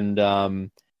atmosphere, and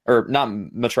or not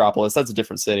metropolis, that's a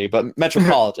different city, but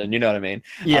metropolitan, you know what I mean?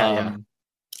 Yeah.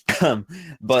 But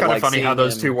it's kind of funny how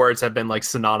those two words have been like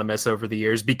synonymous over the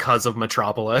years because of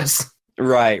Metropolis.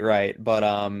 Right. But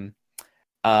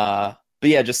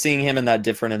yeah, just seeing him in that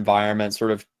different environment, sort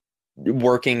of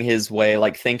working his way,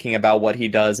 like thinking about what he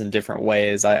does in different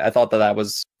ways. I thought that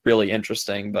was really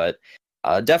interesting. But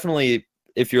definitely,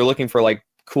 if you're looking for like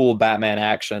cool Batman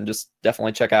action, just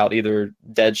definitely check out either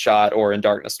Deadshot or In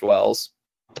Darkness Dwells.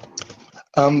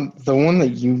 The one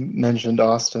that you mentioned,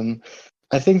 Austin,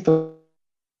 I think the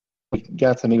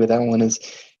got to me with that one is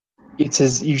it's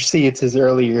his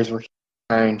early years where he's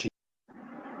trying to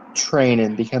train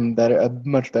and become a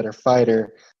much better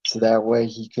fighter, so that way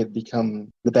he could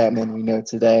become the Batman we know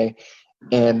today.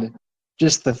 And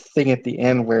just the thing at the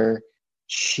end where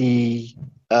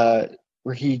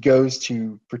where he goes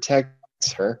to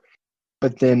protect her,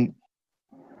 but then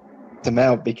him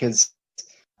out because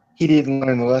he didn't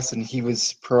learn the lesson. He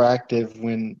was proactive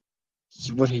when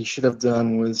what he should have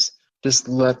done was just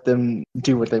let them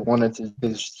do what they wanted to,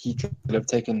 because he could have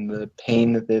taken the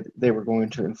pain that they were going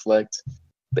to inflict.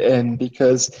 And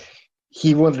because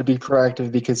he wanted to be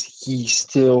proactive, because he's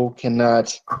still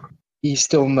not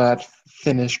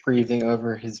finished grieving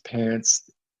over his parents.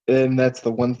 And that's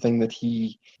the one thing that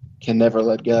he can never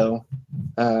let go.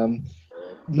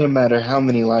 No matter how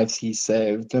many lives he's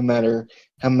saved, no matter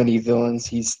how many villains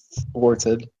he's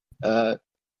thwarted,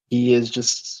 he is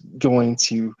just going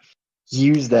to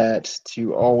use that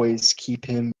to always keep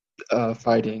him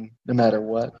fighting, no matter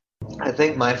what. I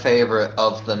think my favorite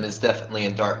of them is definitely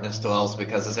In Darkness Dwells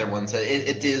because, as everyone said,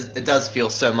 it does feel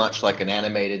so much like an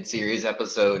animated series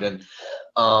episode. And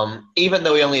even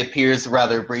though he only appears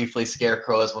rather briefly,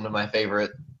 Scarecrow is one of my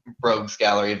favorite Rogues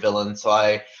Gallery villains. So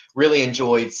I really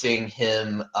enjoyed seeing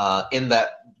him in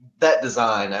that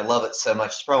design. I love it so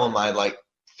much. It's probably one of my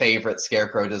favorite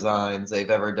Scarecrow designs they've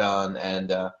ever done,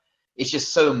 and it's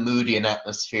just so moody and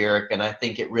atmospheric, and I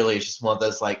think it really is just one of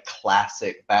those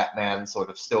classic Batman sort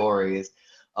of stories.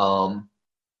 And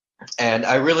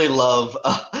I really love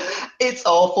it's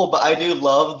awful, but I do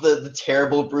love the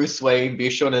terrible Bruce Wayne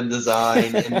Bishonen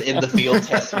design in the field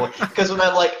testimony, because when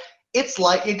I'm like, it's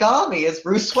like Yagami as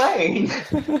Bruce Wayne.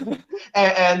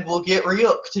 and we'll get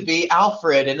Ryuk to be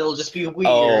Alfred, and it'll just be weird.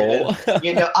 Oh.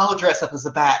 And, I'll dress up as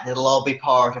a bat, and it'll all be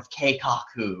part of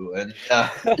Keikaku. And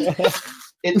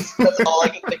that's all I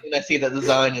can think when I see that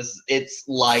design is it's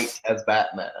light as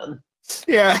Batman.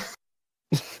 Yeah.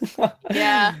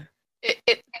 Yeah.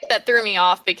 That threw me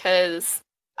off because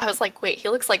I was like, wait, he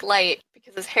looks like light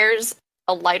because his hair's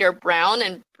a lighter brown,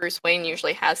 and Bruce Wayne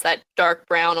usually has that dark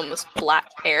brown, almost black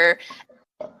hair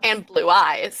and blue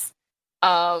eyes.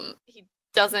 He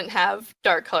doesn't have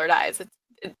dark colored eyes.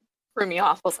 It threw me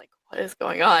off. I was like, what is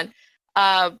going on?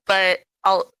 But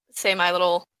I'll say my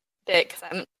little bit because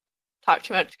I'm talk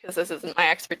too much because this isn't my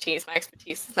expertise. My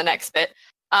expertise is the next bit.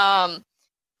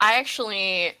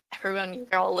 Everyone,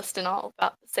 you're all listing all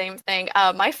about the same thing.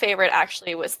 My favorite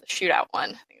actually was the shootout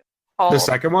one. I think it's called, The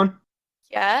second one?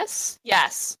 Yes.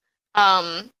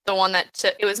 The one that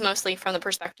it was mostly from the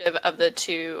perspective of the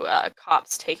two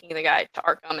cops taking the guy to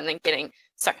Arkham and then getting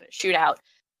stuck in a shootout.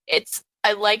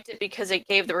 I liked it because it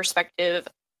gave the perspective,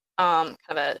 kind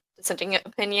of a dissenting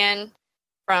opinion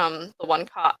from the one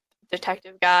cop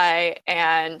detective guy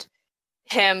and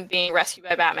him being rescued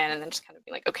by Batman, and then just kind of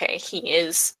being like, okay, he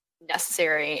is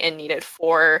necessary and needed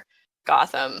for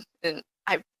Gotham. And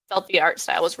I felt the art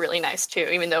style was really nice too,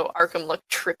 even though Arkham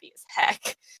looked trippy as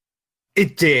heck.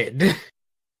 It did.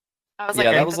 I was Yeah,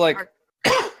 like, that was like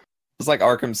it was like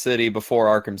Arkham City before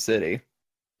Arkham City.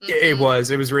 It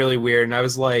was really weird, and I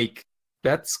was like,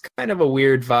 that's kind of a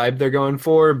weird vibe they're going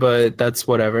for, but that's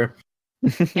whatever.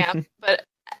 Yeah, but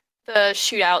the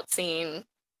shootout scene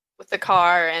with the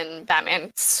car and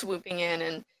Batman swooping in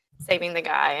and saving the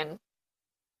guy, and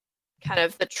kind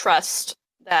of the trust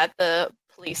that the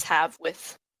police have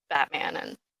with Batman,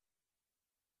 and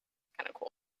kind of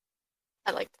cool.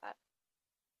 I liked that.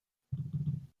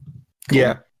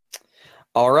 Yeah.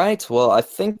 All right. Well, I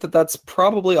think that's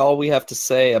probably all we have to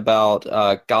say about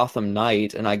Gotham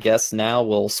Knight, and I guess now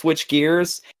we'll switch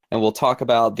gears and we'll talk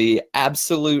about the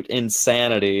absolute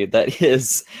insanity that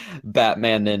is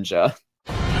Batman Ninja.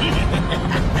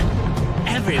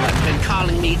 Everyone's been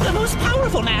calling me the most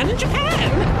powerful man in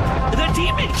Japan, the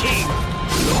Demon King,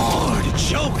 Lord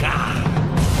Joker.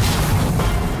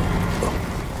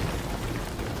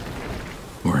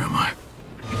 Where am I?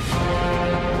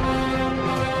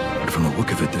 From the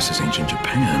look of it, this is ancient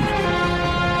Japan.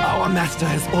 Our master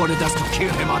has ordered us to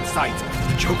kill him on sight.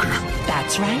 The Joker.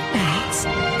 That's right, Max.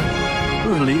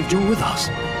 We're relieved you're with us,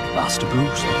 Master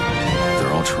Bruce.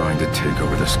 They're all trying to take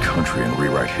over this country and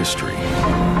rewrite history.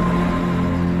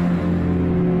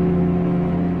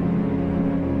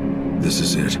 This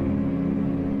is it.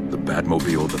 The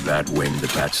Batmobile, the Batwing, the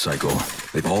Batcycle.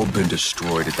 They've all been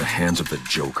destroyed at the hands of the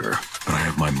Joker. But I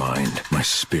have my mind, my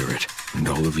spirit, and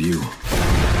all of you.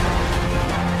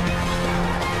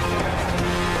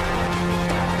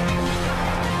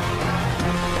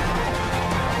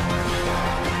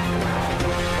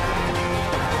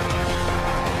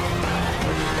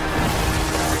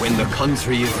 When the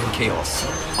country is in chaos,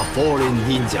 a foreign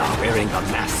ninja wearing the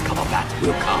mask of a bat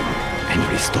will come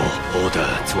and restore order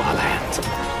to our land.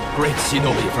 Great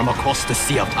shinobi from across the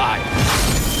sea of time,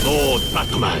 Lord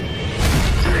Batman.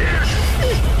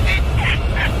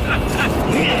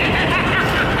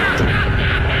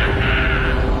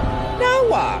 Now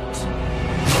what?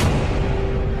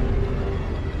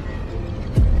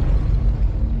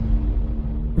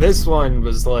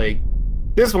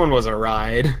 This one was a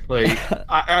ride. Like,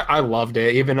 I loved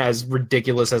it. Even as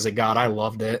ridiculous as it got, I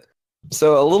loved it.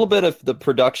 So a little bit of the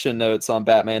production notes on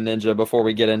Batman Ninja before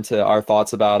we get into our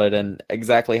thoughts about it and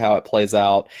exactly how it plays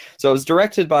out. So it was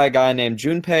directed by a guy named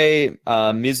Junpei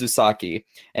Mizusaki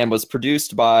and was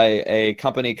produced by a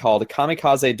company called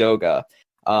Kamikaze Doga.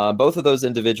 Both of those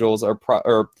individuals or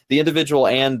the individual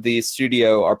and the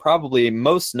studio are probably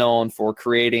most known for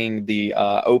creating the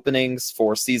openings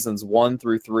for seasons 1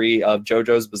 through 3 of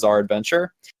JoJo's Bizarre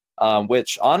Adventure,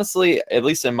 which honestly, at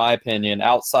least in my opinion,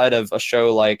 outside of a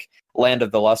show like Land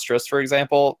of the Lustrous, for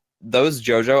example, those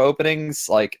JoJo openings,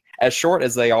 like as short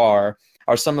as they are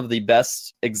some of the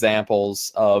best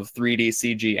examples of 3D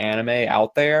CG anime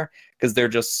out there, because they're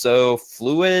just so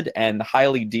fluid and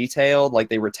highly detailed. Like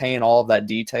they retain all of that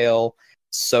detail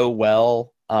so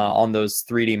well on those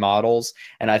 3D models.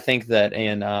 And I think that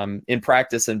in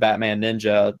practice in Batman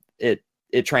Ninja,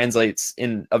 it translates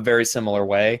in a very similar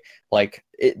way. Like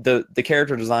the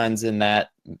character designs in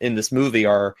this movie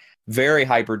are very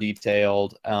hyper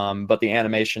detailed, but the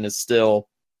animation is still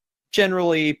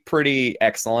generally pretty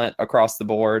excellent across the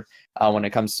board when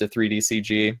it comes to 3D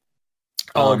CG.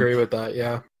 I'll agree with that.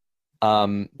 Yeah.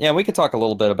 Yeah, we could talk a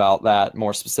little bit about that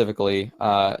more specifically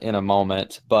in a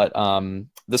moment. But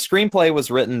the screenplay was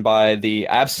written by the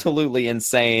absolutely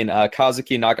insane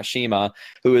Kazuki Nakashima,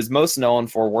 who is most known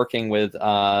for working with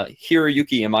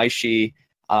Hiroyuki Imaishi,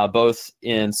 both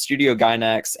in Studio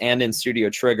Gainax and in Studio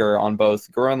Trigger on both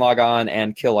Gurren Lagann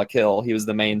and Kill la Kill. He was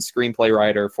the main screenplay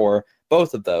writer for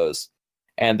both of those.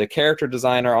 And the character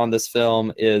designer on this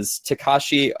film is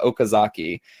Takashi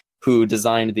Okazaki, who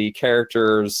designed the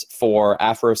characters for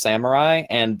Afro Samurai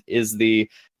and is the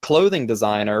clothing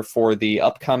designer for the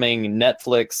upcoming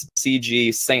Netflix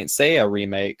CG Saint Seiya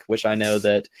remake, which I know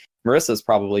that Marissa is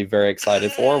probably very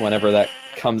excited for whenever that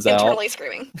comes out. Internally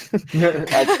screaming.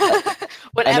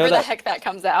 Whenever the heck that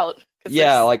comes out.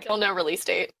 Yeah, like still no release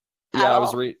date. Yeah,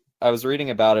 I was reading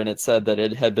about it, and it said that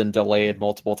it had been delayed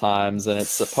multiple times, and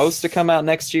it's supposed to come out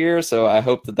next year, so I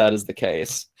hope that is the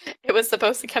case. It was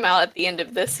supposed to come out at the end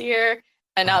of this year,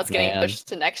 and now it's getting pushed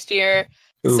to next year.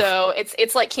 Oof. So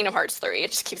it's like Kingdom Hearts 3.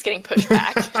 It just keeps getting pushed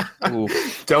back.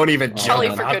 Don't even Probably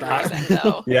joke for about good that. reason,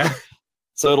 though. Yeah,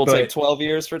 So it'll take 12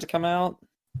 years for it to come out?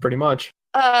 pretty much.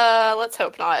 Let's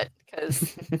hope not, because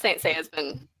Saint Seiya has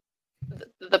been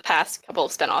the past couple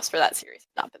of spinoffs for that series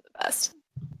have not been the best.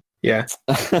 Yeah.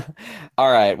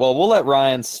 All right. Well, we'll let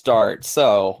Ryan start.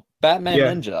 So, Batman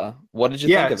Ninja, what did you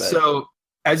think of it? So,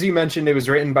 as you mentioned, it was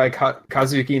written by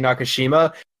Kazuki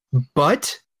Nakashima,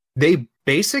 but they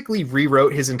basically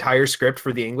rewrote his entire script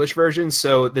for the English version.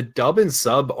 So, the dub and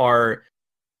sub are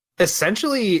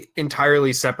essentially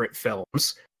entirely separate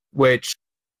films, which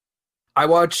I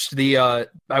watched both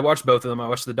of them. I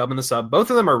watched the dub and the sub. Both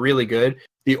of them are really good.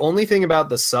 The only thing about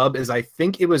the sub is I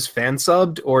think it was fan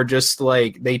subbed, or just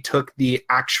like they took the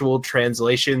actual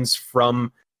translations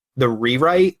from the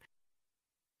rewrite,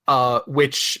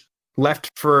 which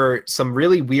left for some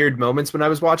really weird moments when I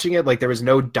was watching it. Like there was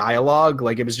no dialogue,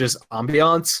 like it was just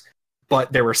ambiance,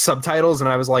 but there were subtitles, and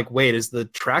I was like, wait, is the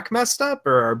track messed up,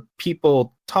 or are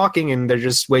people talking and they're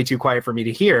just way too quiet for me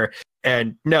to hear?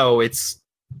 And no, it's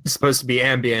supposed to be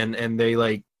ambient, and they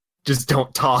like just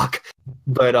don't talk.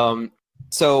 But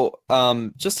So,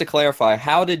 just to clarify,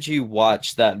 how did you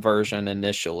watch that version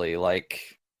initially?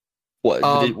 Like, what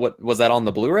was that on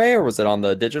the Blu-ray, or was it on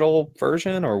the digital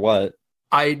version, or what?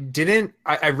 I didn't.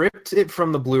 I ripped it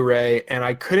from the Blu-ray, and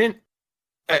I couldn't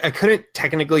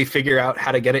technically figure out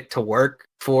how to get it to work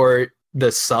for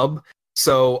the sub.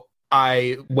 So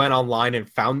I went online and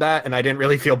found that, and I didn't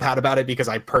really feel bad about it because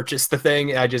I purchased the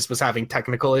thing. I just was having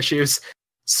technical issues.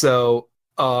 So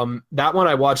that one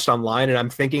I watched online, and I'm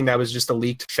thinking that was just a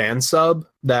leaked fan sub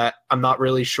that I'm not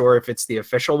really sure if it's the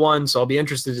official one. So I'll be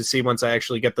interested to see once I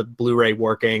actually get the Blu-ray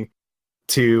working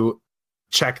to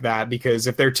check that, because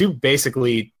if they're two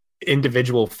basically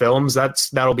individual films,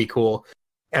 that'll be cool.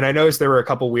 And I noticed there were a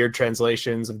couple weird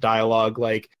translations of dialogue,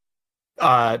 like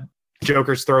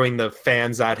Joker's throwing the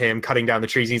fans at him, cutting down the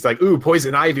trees. He's like, ooh,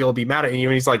 Poison Ivy will be mad at you.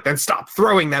 And he's like, then stop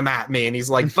throwing them at me. And he's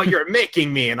like, but you're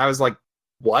making me. And I was like,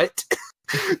 what?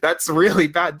 That's really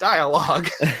bad dialogue.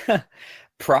 I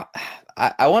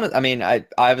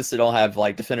obviously don't have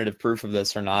like definitive proof of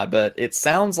this or not, but it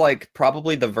sounds like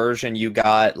probably the version you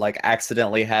got like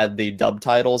accidentally had the dub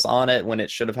titles on it when it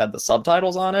should have had the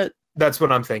subtitles on it. That's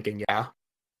what I'm thinking. Yeah.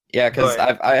 Yeah, because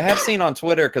I have seen on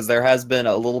Twitter, because there has been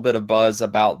a little bit of buzz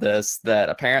about this, that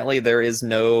apparently there is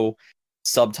no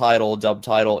dub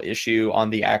title issue on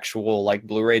the actual like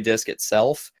Blu-ray disc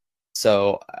itself.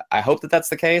 So I hope that that's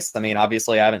the case. I mean,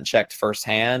 obviously I haven't checked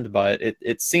firsthand, but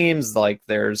it seems like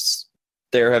there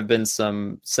have been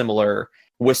some similar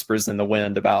whispers in the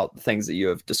wind about the things that you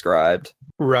have described.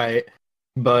 Right.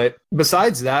 But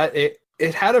besides that, it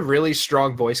had a really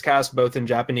strong voice cast, both in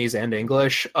Japanese and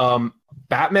English.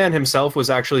 Batman himself was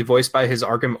actually voiced by his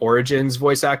Arkham Origins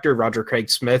voice actor, Roger Craig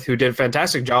Smith, who did a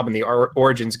fantastic job in the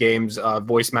Origins games,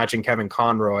 voice matching Kevin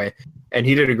Conroy. And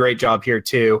he did a great job here,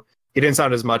 too. He didn't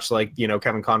sound as much like,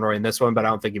 Kevin Conroy in this one, but I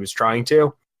don't think he was trying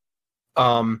to.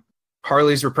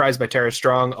 Harley's reprised by Tara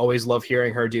Strong. Always love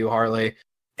hearing her do Harley.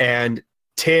 And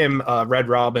Tim, Red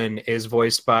Robin, is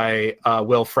voiced by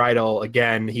Will Friedle.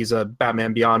 Again, he's a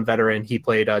Batman Beyond veteran. He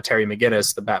played Terry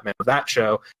McGinnis, the Batman of that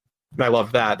show. And I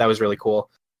love that. That was really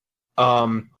cool.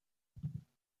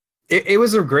 It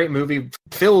was a great movie,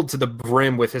 filled to the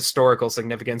brim with historical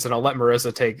significance, and I'll let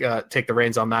Marissa take the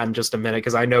reins on that in just a minute,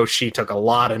 because I know she took a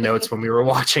lot of notes when we were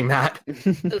watching that.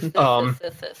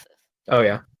 Oh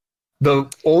yeah.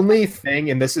 The only thing,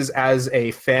 and this is as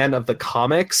a fan of the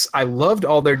comics, I loved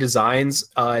all their designs.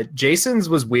 Jason's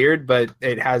was weird, but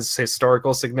it has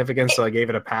historical significance, so I gave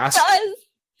it a pass. It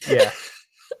does. Yeah.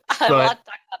 I want to talk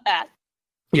about that.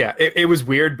 Yeah, it was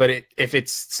weird, but if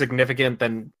it's significant,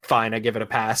 then fine, I give it a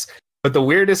pass. But the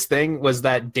weirdest thing was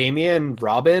that Damian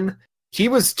Robin, he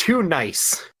was too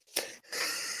nice.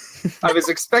 I was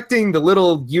expecting the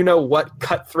little you-know-what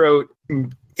cutthroat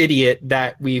idiot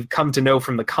that we've come to know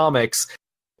from the comics,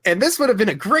 and this would have been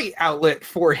a great outlet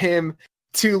for him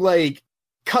to, like,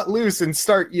 cut loose and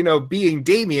start, being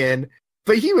Damian,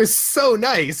 but he was so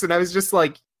nice, and I was just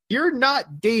like, you're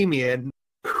not Damian.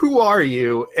 Who are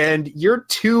you? And you're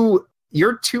too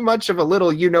much of a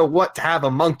little you-know-what to have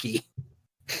a monkey.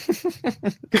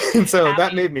 And so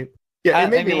that made me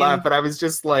me laugh, but I was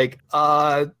just like,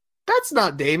 that's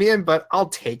not Damian, but I'll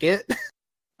take it.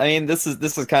 I mean, this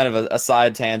is kind of a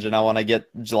side tangent. I want to get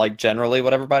like generally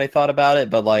what everybody thought about it,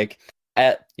 but like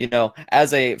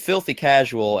as a filthy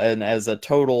casual and as a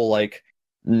total like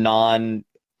non-carer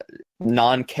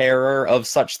of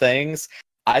such things,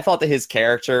 I thought that his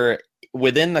character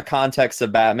within the context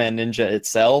of Batman Ninja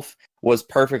itself was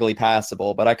perfectly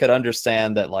passable, but I could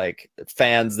understand that like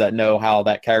fans that know how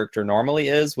that character normally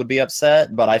is would be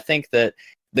upset. But I think that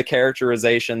the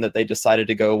characterization that they decided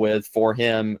to go with for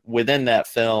him within that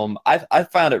film, I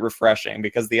found it refreshing,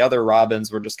 because the other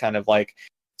Robins were just kind of like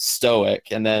stoic,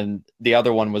 and then the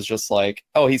other one was just like,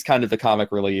 oh, he's kind of the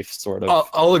comic relief sort of.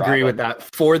 I'll agree with that.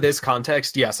 For this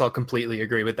context, yes, I'll completely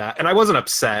agree with that. And I wasn't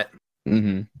upset.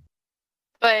 Mm-hmm.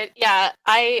 But yeah,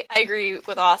 I agree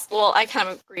with Austin. Well, I kind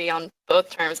of agree on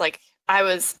both terms. Like, I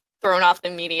was thrown off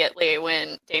immediately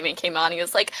when Damien came on. He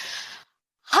was like,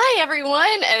 hi,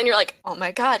 everyone. And you're like, oh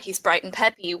my God, he's bright and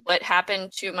peppy. What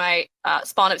happened to my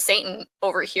Spawn of Satan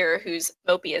over here who's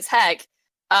mopey as heck?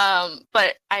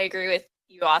 But I agree with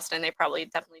you, Austin. They probably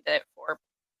definitely did it for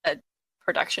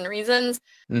production reasons.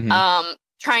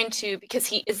 Mm-hmm. Because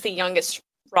he is the youngest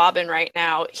Robin right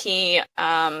now,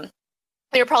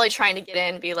 they're probably trying to get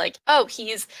in and be like, oh,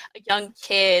 he's a young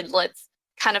kid. Let's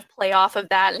kind of play off of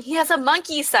that. And he has a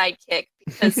monkey sidekick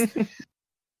because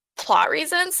plot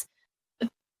reasons.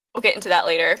 We'll get into that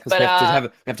later. But we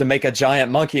have to make a giant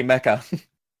monkey mecha.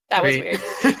 That was weird.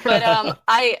 But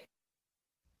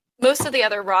most of the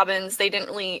other Robins, they didn't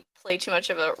really play too much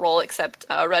of a role except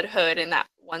Red Hood in that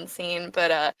one scene.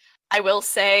 But I will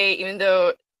say, even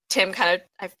though I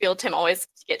feel Tim always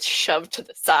gets shoved to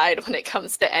the side when it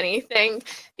comes to anything.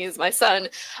 He's my son.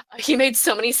 He made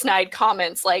so many snide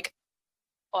comments like,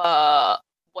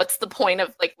 what's the point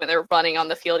of, like, when they're running on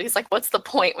the field? He's like, what's the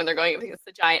point when they're going against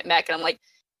the giant mech? And I'm like,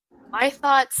 my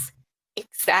thoughts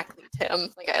exactly,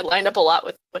 Tim. Like, I lined up a lot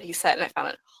with what he said, and I found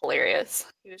it hilarious.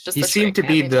 He was just he seemed to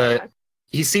be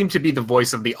the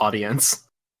voice of the audience.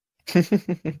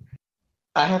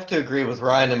 I have to agree with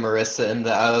Ryan and Marissa in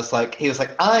that he was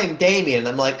like, I'm Damien.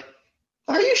 I'm like,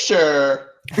 are you sure?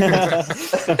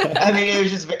 I mean, it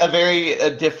was just a very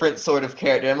different sort of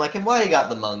character. I'm like, and why you got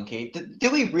the monkey?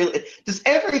 Do we really? Does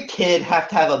every kid have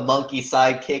to have a monkey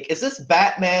sidekick? Is this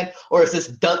Batman or is this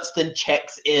Dunstan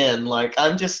checks in? Like,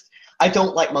 I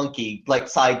don't like monkey like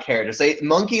side characters.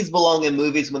 Monkeys belong in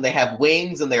movies when they have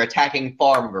wings and they're attacking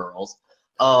farm girls.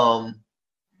 But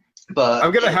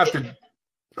I'm gonna have to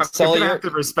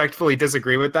respectfully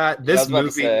disagree with that.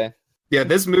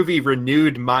 This movie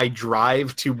renewed my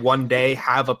drive to one day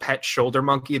have a pet shoulder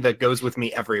monkey that goes with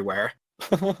me everywhere.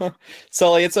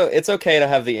 Sully, it's okay to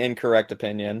have the incorrect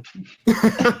opinion.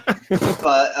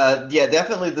 But yeah,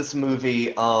 definitely this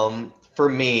movie, for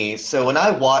me, so when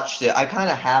I watched it, I kind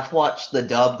of half watched the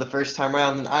dub the first time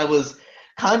around, and I was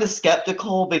kind of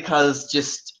skeptical because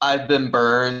just I've been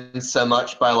burned so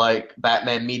much by like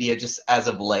Batman media just as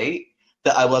of late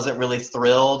that I wasn't really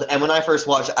thrilled. And when I first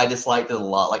watched it, I disliked it a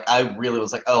lot. Like, I really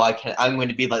was like, oh, I'm going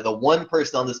to be like the one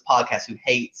person on this podcast who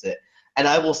hates it. And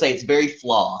I will say it's very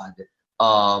flawed.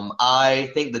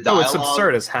 I think the dialogue... it's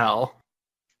absurd as hell.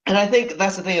 And I think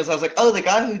that's the thing is I was like, oh, the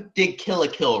guy who did Kill la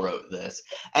Kill wrote this.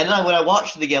 And then when I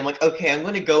watched it again, I'm like, okay, I'm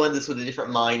going to go in this with a different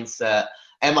mindset.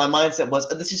 And my mindset was,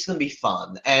 oh, this is going to be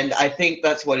fun. And I think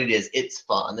that's what it is. It's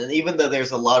fun. And even though there's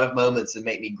a lot of moments that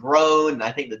make me groan, and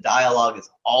I think the dialogue is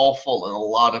awful in a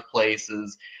lot of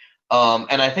places,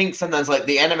 And I think sometimes like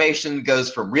the animation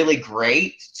goes from really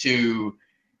great to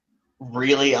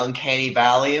really uncanny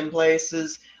valley in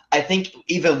places. I think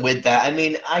even with that, I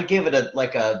mean, I give it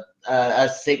a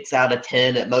 6 out of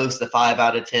 10, at most a 5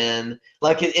 out of 10.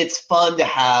 Like it's fun to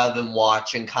have and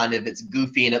watch, and kind of it's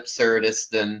goofy and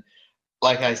absurdist. And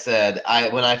like I said,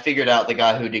 when I figured out the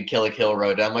guy who did Kill la Kill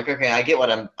wrote it, I'm like, okay, I get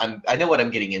what I know what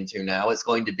I'm getting into now. It's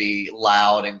going to be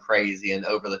loud and crazy and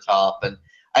over the top. And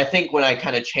I think when I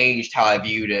kind of changed how I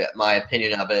viewed it, my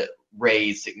opinion of it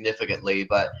raised significantly.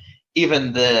 But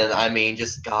even then, I mean,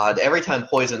 just God, every time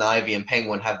Poison Ivy and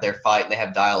Penguin have their fight and they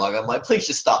have dialogue, I'm like, please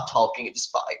just stop talking and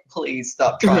just fight. Please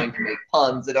stop trying to make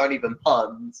puns that aren't even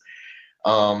puns.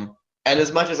 And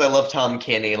as much as I love Tom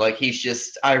Kenny, like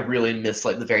I really miss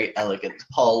like the very elegant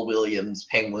Paul Williams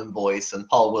Penguin voice. And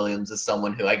Paul Williams is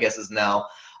someone who I guess is now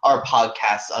our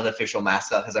podcast's unofficial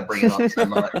mascot because I bring it up so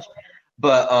much.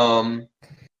 But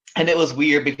and it was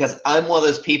weird because I'm one of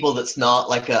those people that's not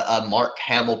like a Mark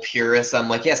Hamill purist. I'm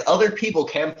like, yes, other people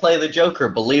can play the Joker,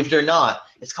 believe it or not.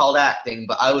 It's called acting,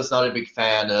 but I was not a big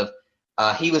fan of.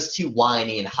 He was too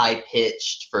whiny and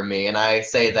high-pitched for me, and I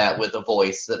say that with a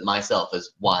voice that myself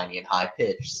is whiny and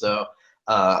high-pitched, so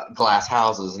glass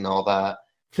houses and all that.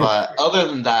 But other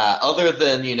than that, other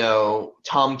than,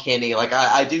 Tom Kenny, like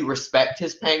I do respect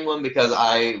his Penguin because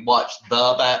I watched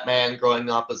The Batman growing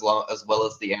up as well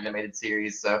as the animated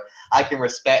series, so I can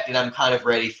respect it. I'm kind of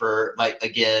ready for, like,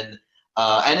 again,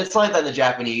 and it's like that in the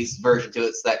Japanese version too.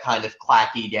 It's that kind of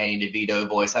clacky Danny DeVito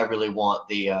voice. I really want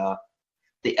the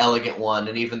elegant one,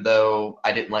 and even though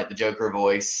I didn't like the Joker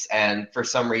voice, and for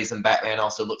some reason Batman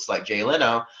also looks like Jay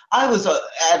Leno, I was,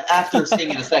 after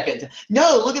seeing it a second,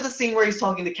 no, look at the scene where he's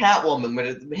talking to Catwoman,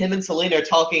 when him and Selena are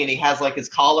talking, and he has like his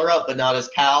collar up but not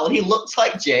his cowl, and he looks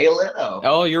like Jay Leno.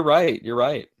 Oh, you're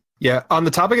right. Yeah, on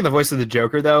the topic of the voice of the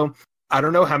Joker, though, I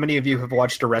don't know how many of you have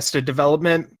watched Arrested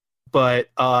Development, but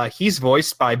he's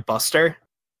voiced by Buster,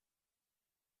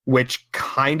 which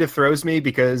kind of throws me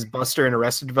because Buster in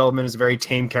Arrested Development is a very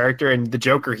tame character, and the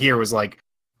Joker here was like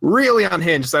really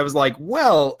unhinged. So I was like,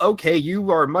 well, okay,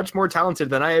 you are much more talented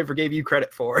than I ever gave you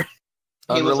credit for.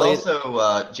 He was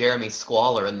also Jeremy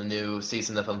Squaller in the new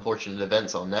season of Unfortunate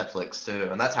Events on Netflix too,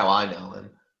 and that's how I know him.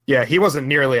 Yeah, he wasn't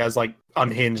nearly as like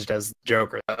unhinged as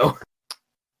Joker though.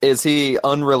 Is he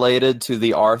unrelated to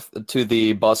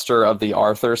the Buster of the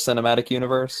Arthur cinematic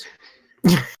universe?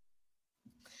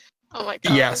 Oh my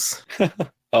god. Yes.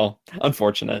 Oh,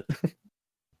 unfortunate.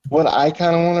 What I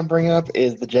kind of want to bring up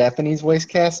is the Japanese voice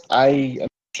cast. I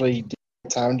actually didn't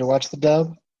have time to watch the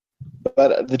dub,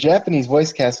 but the Japanese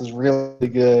voice cast was really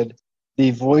good.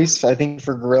 The voice, I think,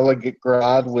 for Gorilla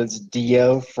Grodd was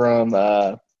Dio from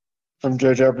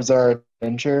JoJo Bizarre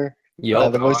Adventure.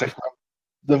 Yep.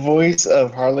 The voice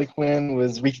of Harley Quinn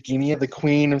was Rika Gimiya, the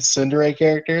queen of tsundere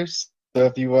characters. So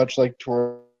if you watch like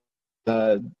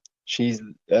she's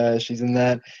in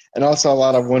that, and also a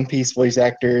lot of One Piece voice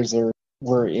actors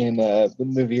were in the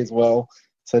movie as well,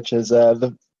 such as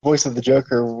the voice of the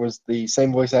Joker was the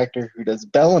same voice actor who does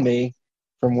Bellamy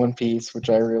from One Piece, which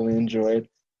I really enjoyed.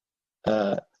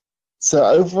 So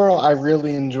overall, I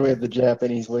really enjoyed the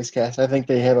Japanese voice cast. I think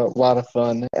they had a lot of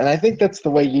fun, and I think that's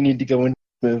the way you need to go into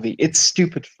the movie. It's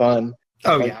stupid fun.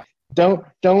 Oh, like, yeah.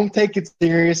 Don't take it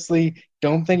seriously.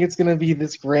 Don't think it's gonna be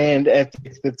this grand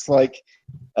epic that's like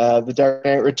The Dark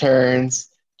Knight Returns.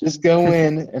 Just go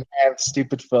in and have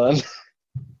stupid fun.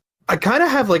 I kind of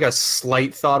have like a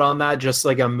slight thought on that, just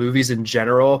like on movies in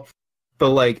general. But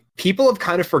like people have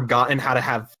kind of forgotten how to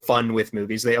have fun with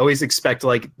movies. They always expect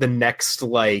like the next,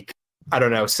 like, I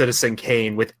don't know, Citizen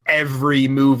Kane with every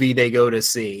movie they go to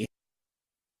see.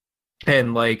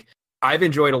 And like I've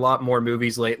enjoyed a lot more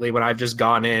movies lately when I've just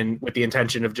gone in with the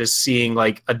intention of just seeing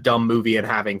like a dumb movie and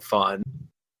having fun.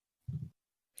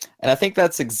 And I think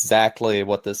that's exactly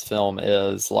what this film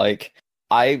is. Like,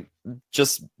 I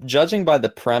just, judging by the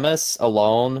premise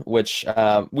alone, which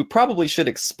we probably should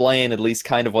explain at least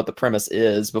kind of what the premise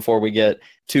is before we get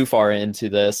too far into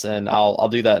this, and I'll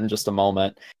do that in just a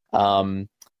moment.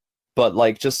 But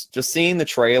like just seeing the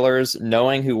trailers,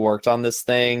 knowing who worked on this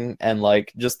thing, and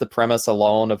like just the premise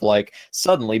alone of like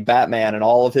suddenly Batman and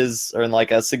all of his, or in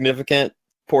like a significant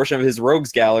portion of his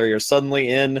rogues gallery are suddenly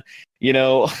in,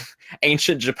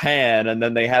 ancient Japan, and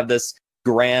then they have this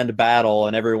grand battle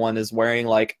and everyone is wearing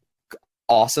like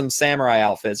awesome samurai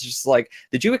outfits. Just like,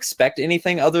 did you expect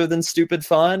anything other than stupid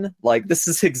fun? Like, this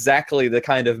is exactly the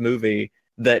kind of movie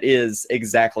that is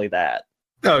exactly that.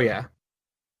 Oh yeah.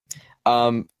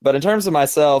 But in terms of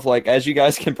myself, like, as you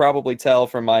guys can probably tell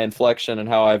from my inflection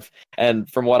and and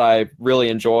from what I really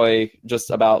enjoy just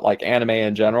about like anime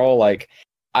in general, like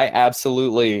I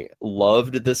absolutely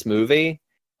loved this movie.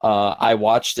 I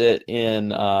watched it in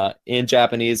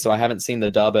Japanese, so I haven't seen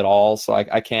the dub at all, so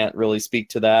I can't really speak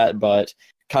to that. But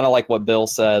kind of like what Bill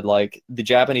said, like the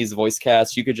Japanese voice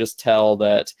cast, you could just tell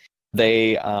that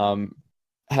they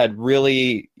had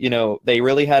really, they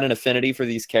really had an affinity for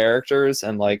these characters,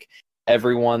 and like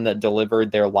everyone that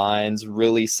delivered their lines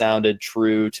really sounded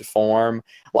true to form.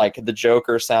 Like the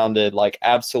Joker sounded like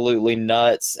absolutely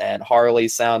nuts, and Harley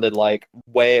sounded like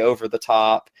way over the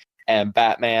top, and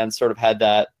Batman sort of had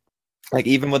that, like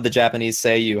even with the Japanese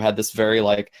Seiyu, had this very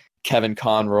like Kevin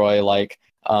Conroy like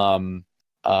I'm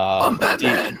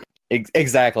Batman.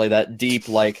 exactly that deep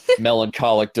like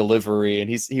melancholic delivery, and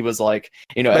he was like,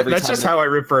 every that's time just how I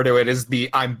refer to it, is he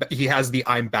has the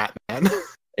I'm Batman.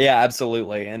 Yeah,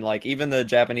 absolutely. And like even the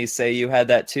Japanese Seiyu had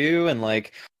that too, and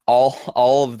like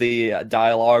all of the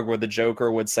dialogue where the Joker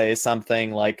would say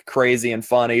something like crazy and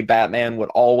funny, Batman would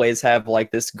always have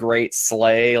like this great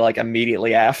slay like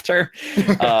immediately after.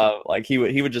 Like he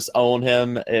would just own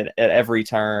him at every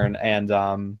turn.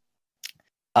 And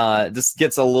this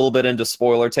gets a little bit into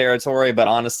spoiler territory, but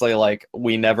honestly, like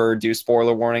we never do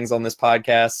spoiler warnings on this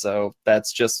podcast, so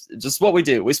that's just what we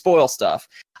do. We spoil stuff.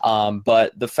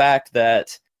 But the fact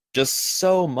that just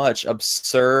so much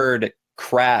absurd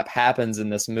crap happens in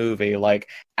this movie, like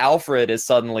Alfred is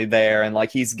suddenly there, and like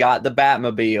he's got the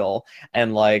Batmobile,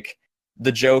 and like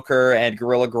the Joker and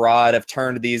Gorilla Grodd have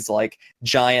turned these like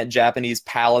giant Japanese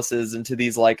palaces into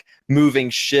these like moving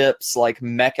ships, like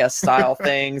mecha style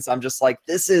things. I'm just like,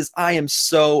 I am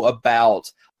so about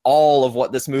all of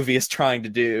what this movie is trying to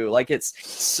do. Like it's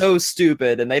so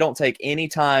stupid, and they don't take any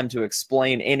time to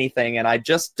explain anything, and I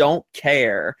just don't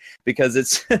care, because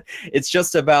it's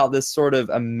just about this sort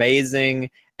of amazing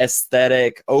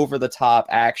aesthetic over the top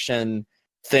action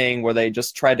thing where they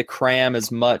just tried to cram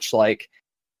as much like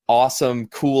awesome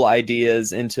cool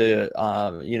ideas into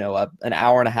an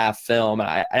hour and a half film,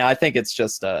 and I think it's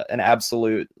just an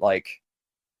absolute like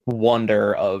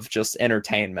wonder of just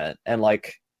entertainment, and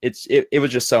like it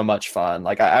was just so much fun.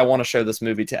 Like I want to show this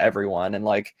movie to everyone, and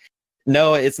like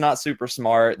no, it's not super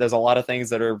smart. There's a lot of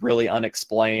things that are really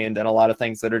unexplained, and a lot of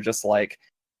things that are just like,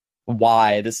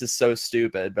 why? This is so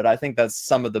stupid. But I think that's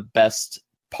some of the best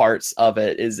parts of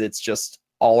it, is it's just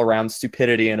all around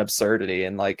stupidity and absurdity,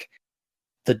 and like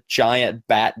the giant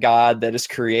bat god that is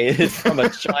created from a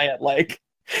giant like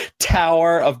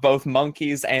tower of both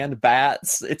monkeys and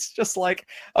bats. It's just like,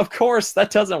 of course that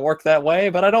doesn't work that way,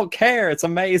 but I don't care. It's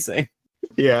amazing.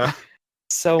 Yeah.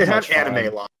 So it much had fun.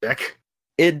 anime logic.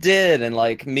 It did, and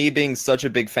like me being such a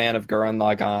big fan of Gurren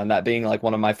Lagann, that being like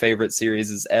one of my favorite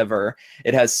series ever,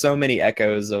 it has so many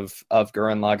echoes of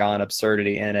Gurren Lagann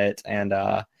absurdity in it, and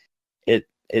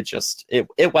it just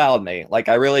wowed me. Like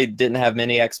I really didn't have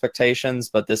many expectations,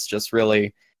 but this just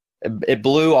really it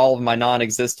blew all of my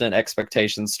non-existent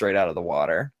expectations straight out of the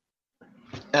water.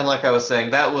 And like I was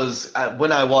saying, that was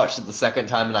when I watched it the second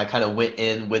time, and I kind of went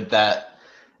in with that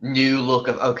new look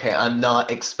of, okay, I'm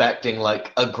not expecting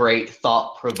like a great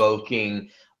thought-provoking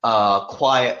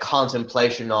quiet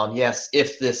contemplation on, yes,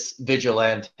 if this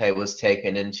vigilante was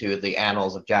taken into the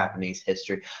annals of Japanese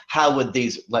history, how would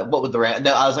these, like, what would the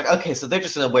no, I was like, okay, so they're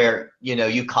just gonna wear,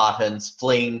 yukatas,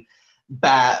 fling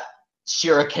bat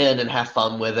shuriken and have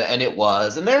fun with it. And it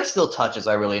was, and there are still touches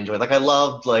I really enjoyed. Like I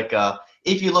loved, like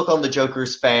if you look on the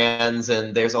Joker's fans,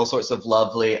 and there's all sorts of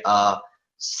lovely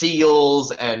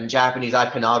seals and Japanese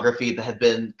iconography that have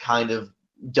been kind of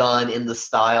done in the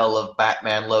style of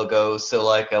Batman logos. So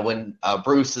like when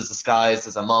Bruce is disguised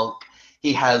as a monk,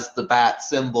 he has the bat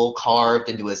symbol carved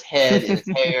into his head, in his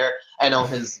hair, and on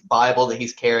his Bible that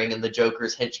he's carrying, and the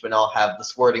Joker's henchmen all have the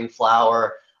squirting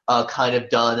flower kind of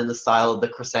done in the style of the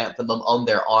chrysanthemum on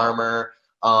their armor.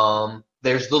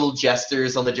 There's little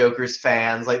gestures on the Joker's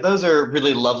fans. Like those are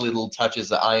really lovely little touches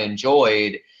that I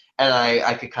enjoyed, and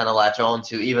I could kind of latch on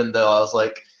to, even though I was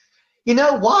like,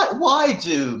 why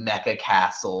do mecha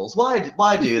castles? Why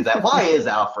do that? Why is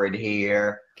Alfred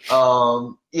here?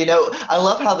 I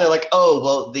love how they're like, oh,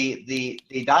 well, the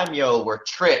daimyo were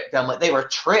tricked. I'm like, they were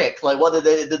tricked. Like, what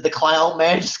did the clown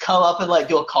man just come up and like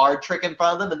do a card trick in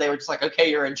front of them, and they were just like,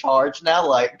 okay, you're in charge now?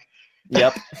 Like,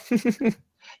 yep.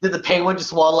 Did the penguin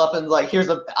just waddle up and like,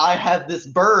 I have this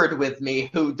bird with me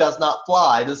who does not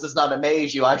fly. This does not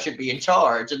amaze you. I should be in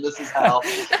charge. And this is how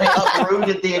they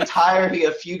uprooted the entirety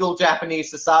of feudal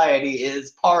Japanese society,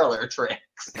 is parlor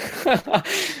tricks.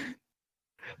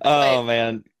 Oh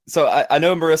man. So I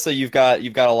know, Marissa, you've got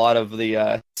a lot of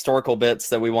the historical bits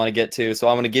that we want to get to, so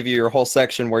I'm going to give you your whole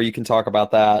section where you can talk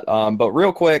about that. But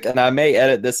real quick, and I may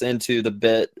edit this into the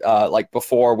bit like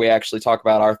before we actually talk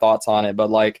about our thoughts on it, but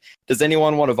like, does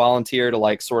anyone want to volunteer to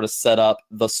like sort of set up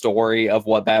the story of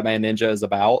what Batman Ninja is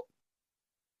about?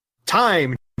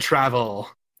 time travel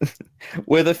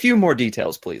With a few more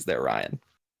details, please, there, Ryan.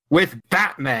 with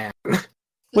Batman.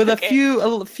 With Okay.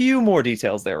 a few more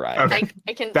details there, Ryan. Okay.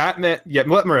 I can. Batman. Yeah,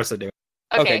 let Marissa do it.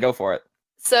 Okay, go for it.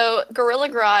 So Gorilla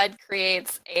Grodd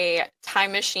creates a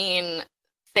time machine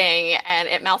thing, and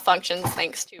it malfunctions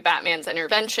thanks to Batman's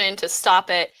intervention to stop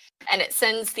it. And it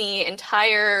sends the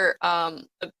entire, a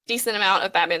decent amount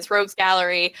of Batman's rogues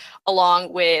gallery,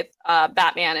 along with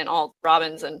Batman and all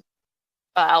Robins and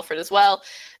Alfred as well,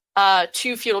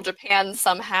 to feudal Japan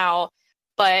somehow.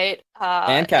 But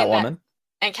And Catwoman.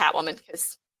 And Catwoman,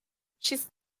 because she's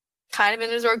kind of in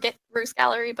his rogues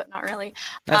gallery, but not really.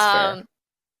 That's fair.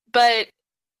 But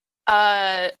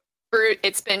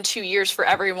it's been 2 years for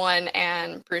everyone,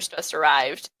 and Bruce just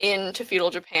arrived into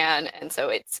feudal Japan, and so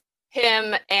it's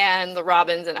him and the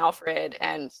Robins and Alfred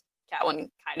and Catwoman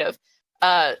kind of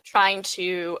trying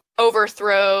to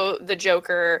overthrow the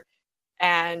Joker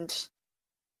and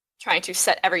trying to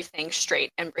set everything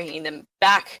straight and bringing them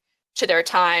back to their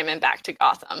time and back to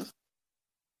Gotham.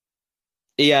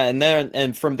 Yeah,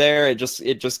 and from there it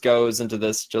just goes into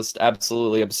this just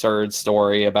absolutely absurd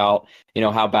story about,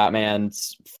 how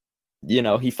Batman's,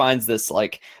 he finds this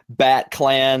like Bat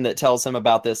clan that tells him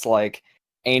about this like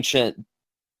ancient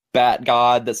Bat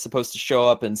god that's supposed to show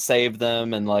up and save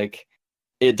them, and like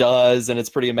it does, and it's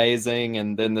pretty amazing.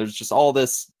 And then there's just all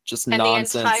this just and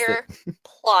nonsense. The entire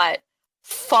plot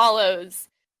follows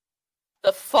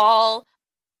the fall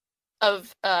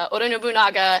of Oda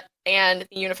Nobunaga and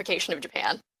the unification of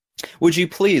Japan. Would you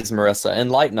please, Marissa,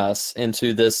 enlighten us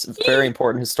into this very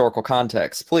important historical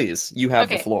context? Please, you have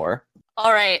the floor.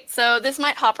 All right, so this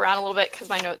might hop around a little bit because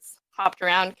my notes hopped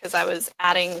around because I was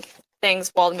adding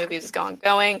things while the movie was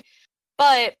going.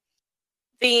 But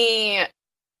the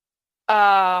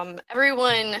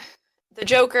everyone, the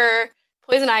Joker,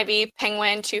 Poison Ivy,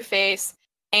 Penguin, Two-Face,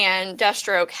 and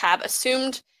Deathstroke have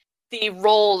assumed the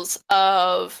roles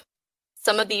of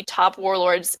some of the top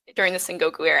warlords during the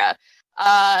Sengoku era.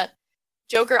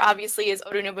 Joker obviously is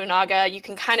Oda Nobunaga. You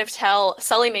can kind of tell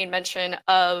Sully made mention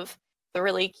of the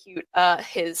really cute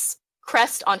his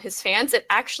crest on his fans. It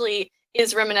actually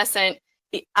is reminiscent.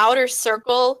 The outer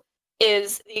circle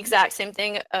is the exact same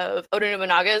thing of Oda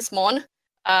Nobunaga's Mon.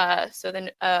 So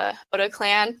the Oda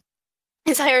clan,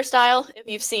 his hairstyle. If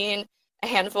you've seen a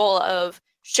handful of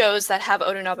shows that have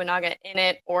Oda Nobunaga in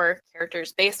it or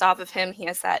characters based off of him, he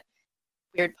has that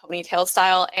weird ponytail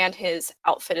style, and his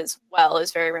outfit as well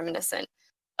is very reminiscent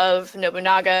of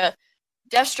Nobunaga.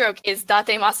 Deathstroke is Date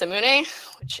Masamune,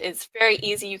 which is very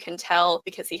easy, you can tell,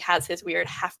 because he has his weird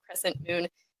half crescent moon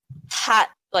hat,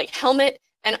 like helmet,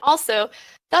 and also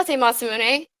Date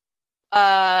Masamune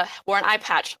wore an eye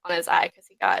patch on his eye because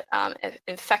he got an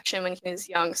infection when he was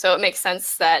young, so it makes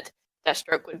sense that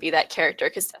Deathstroke would be that character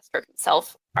because Deathstroke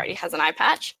himself already has an eye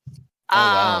patch.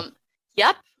 Wow.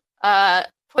 Yep.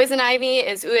 Poison Ivy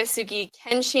is Uesugi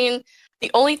Kenshin.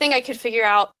 The only thing I could figure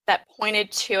out that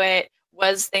pointed to it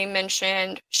was they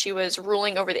mentioned she was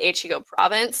ruling over the Echigo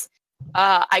province.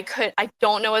 I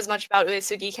don't know as much about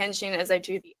Uesugi Kenshin as I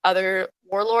do the other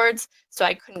warlords, so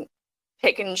I couldn't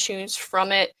pick and choose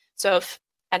from it. So if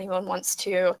anyone wants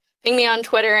to ping me on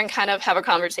Twitter and kind of have a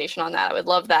conversation on that, I would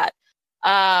love that.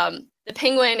 The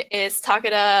Penguin is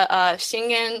Takeda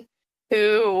Shingen,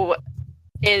 who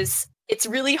is, it's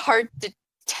really hard to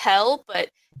tell, but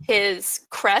his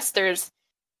crest,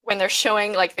 when they're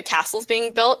showing like the castles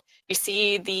being built, you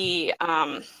see the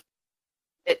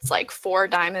it's like 4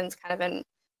 diamonds kind of in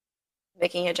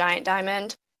making a giant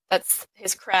diamond. That's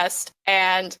his crest.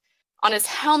 And on his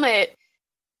helmet,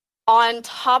 on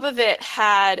top of it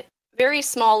had very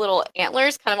small little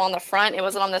antlers kind of on the front. It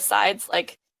wasn't on the sides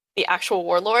like the actual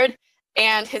warlord.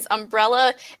 And his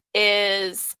umbrella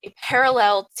is a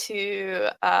parallel to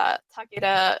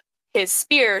Takeda, his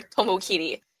spear,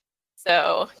 Tomokiri.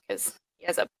 So, because he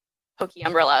has a pokey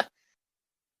umbrella.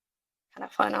 Kind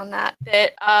of fun on that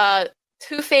bit.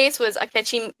 Two-Face was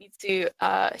Akechi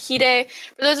Mitsuhide.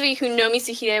 For those of you who know,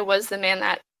 Mitsuhide was the man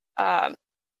that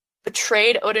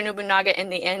betrayed Oda Nobunaga in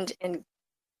the end and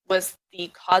was the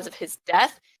cause of his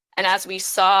death. And as we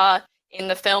saw in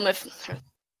the film, if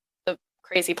the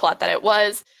crazy plot that it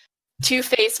was,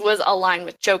 Two-Face was aligned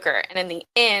with Joker, and in the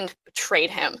end betrayed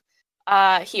him.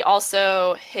 He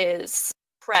also, his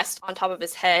crest on top of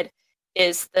his head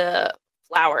is the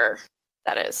flower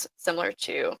that is similar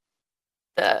to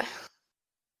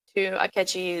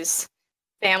Akechi's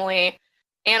family,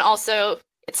 and also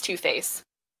it's Two-Face.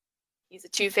 He's a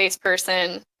two-faced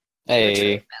person.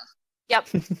 Hey. Yep.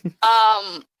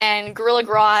 And Gorilla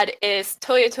Grodd is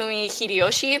Toyotomi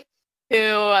Hideyoshi,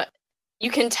 who you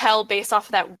can tell based off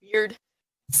of that weird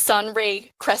sun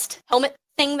ray crest helmet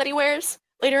thing that he wears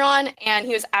later on, and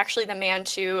he was actually the man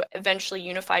to eventually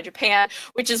unify Japan,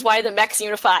 which is why the mechs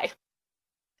unify.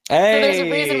 Hey! So there's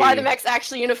a reason why the mechs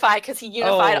actually unify, because he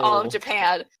unified all of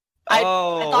Japan. I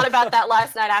thought about that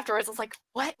last night afterwards. I was like,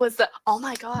 what was the... Oh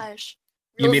my gosh.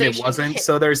 You mean it wasn't?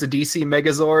 So there's a DC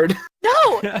Megazord?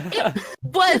 No! It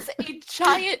was a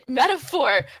giant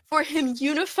metaphor for him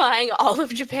unifying all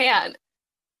of Japan.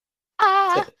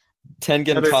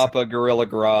 Tengen Toppa Gorilla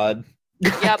Grodd.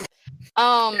 Yep.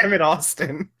 Damn it,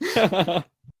 Austin.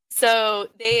 So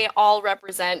they all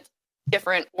represent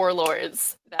different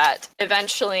warlords that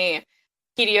eventually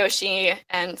Hideyoshi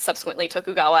and subsequently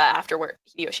Tokugawa, after where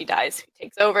Hideyoshi dies, who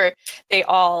takes over, they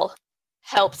all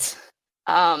helped.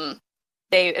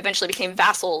 They eventually became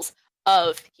vassals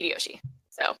of Hideyoshi.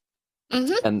 So,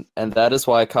 and that is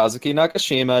why Kazuki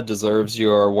Nakashima deserves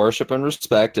your worship and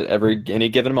respect at any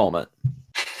given moment.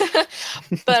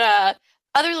 But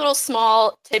other little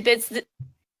small tidbits.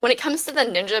 When it comes to the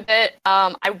ninja bit,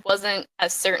 I wasn't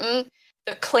as certain.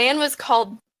 The clan was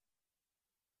called,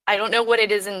 I don't know what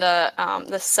it is in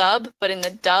the sub, but in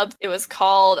the dub, it was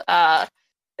called the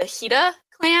Hida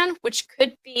clan, which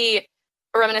could be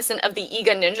reminiscent of the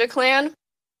Iga ninja clan,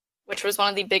 which was one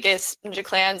of the biggest ninja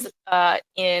clans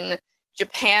in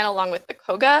Japan, along with the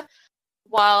Koga,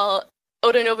 while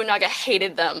Oda Nobunaga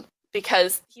hated them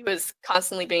because he was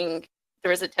constantly there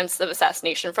was attempts of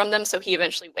assassination from them, so he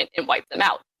eventually went and wiped them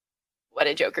out. What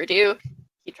did Joker do?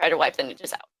 He tried to wipe the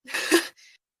ninjas out.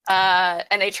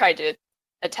 And they tried to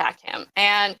attack him.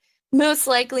 And most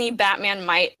likely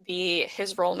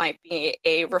his role might be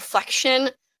a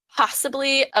reflection,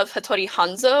 possibly, of Hattori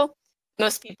Hanzo.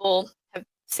 Most people have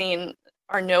seen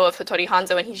or know of Hattori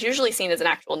Hanzo, and he's usually seen as an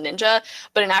actual ninja,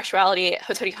 but in actuality,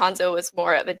 Hattori Hanzo was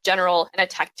more of a general and a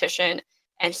tactician,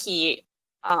 and he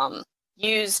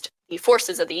used the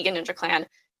forces of the Iga Ninja clan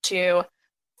to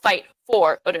fight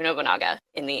for Oda Nobunaga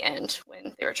in the end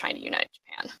when they were trying to unite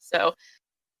Japan. So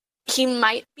he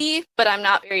might be, but I'm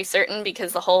not very certain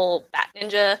because the whole Bat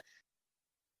Ninja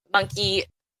monkey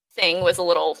thing was a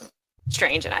little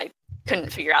strange and I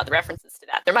couldn't figure out the references to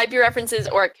that. There might be references,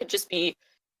 or it could just be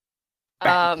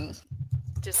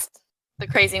just the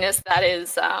craziness that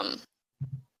is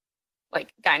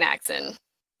like Gynax and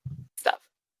stuff.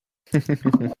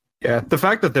 Yeah, the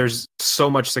fact that there's so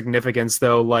much significance,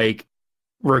 though, like,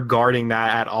 regarding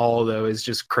that at all, though, is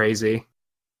just crazy.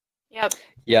 Yep.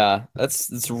 Yeah,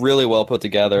 it's really well put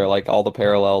together. Like, all the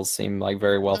parallels seem like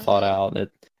very well thought out.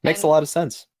 It makes a lot of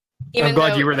sense. I'm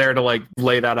glad you were there to like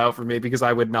lay that out for me, because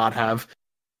I would not have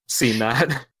seen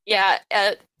that. Yeah,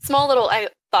 I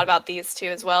thought about these two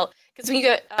as well, because when you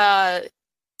get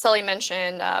Sully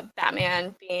mentioned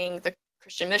Batman being the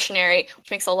Christian missionary,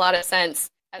 which makes a lot of sense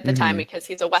at the time because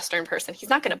he's a Western person. He's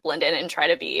not going to blend in and try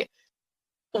to be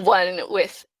one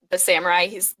with the samurai.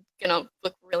 He's going to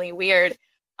look really weird.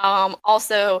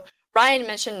 Also, Ryan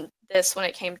mentioned this when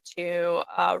it came to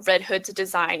Red Hood's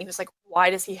design. He was like, why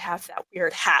does he have that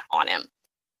weird hat on him?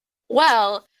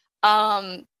 Well,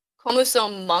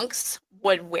 Komuso monks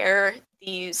would wear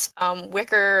these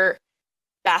wicker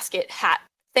basket hat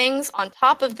things on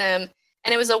top of them,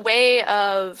 and it was a way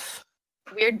of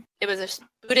it was a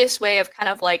Buddhist way of kind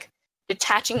of like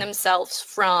detaching themselves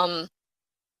from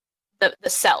the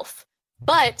self.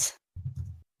 But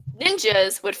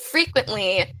ninjas would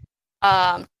frequently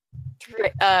go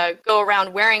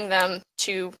around wearing them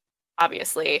to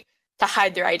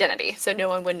hide their identity, so no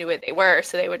one would know what they were,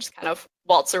 so they would just kind of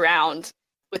waltz around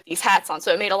with these hats on.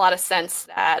 So it made a lot of sense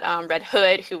that Red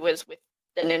Hood, who was with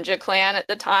the ninja clan at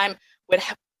the time, would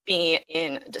be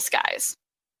in disguise.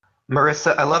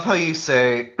 Marisa, I love how you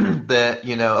say that,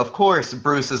 of course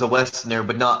Bruce is a Westerner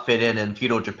but not fit in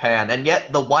feudal Japan, and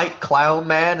yet the white clown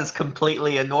man is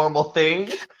completely a normal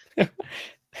thing.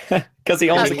 Because he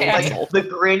owns a castle. The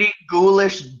grinning,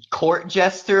 ghoulish court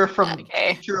jester from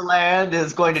Futureland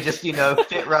is going to just,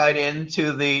 fit right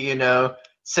into the,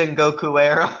 Sengoku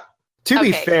era. To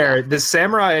be fair, the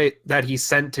samurai that he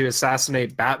sent to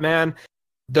assassinate Batman,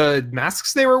 the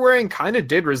masks they were wearing kind of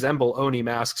did resemble Oni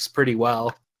masks pretty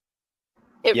well.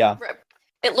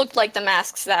 It looked like the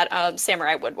masks that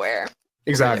samurai would wear.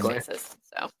 Exactly. Faces,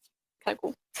 so kind of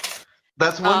cool.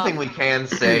 That's one thing we can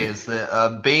say is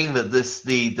that being that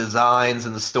the designs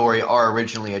and the story are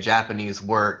originally a Japanese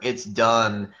work, it's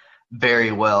done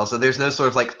very well. So there's no sort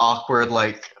of like awkward,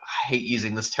 like, I hate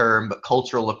using this term, but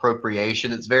cultural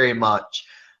appropriation. It's very much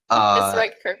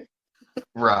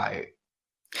right.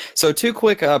 So 2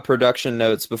 quick production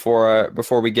notes before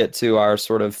we get to our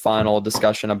sort of final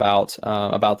discussion about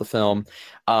the film.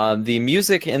 The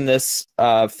music in this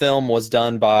film was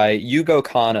done by Yugo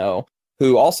Kanno,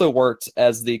 who also worked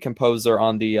as the composer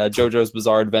on the JoJo's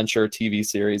Bizarre Adventure TV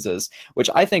series,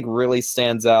 which I think really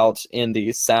stands out in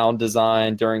the sound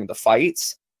design during the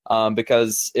fights.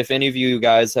 Because if any of you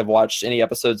guys have watched any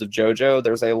episodes of JoJo,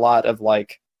 there's a lot of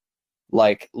like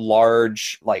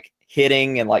large like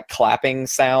hitting and like clapping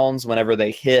sounds whenever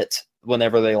they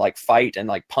like fight and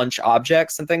like punch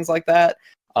objects and things like that.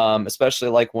 Especially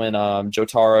like when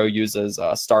Jotaro uses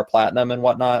Star Platinum and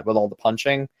whatnot with all the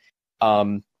punching.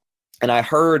 And I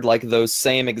heard like those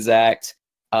same exact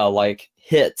like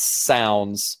hits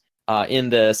sounds in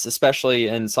this, especially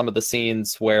in some of the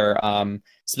scenes where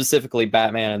specifically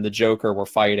Batman and the Joker were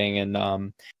fighting,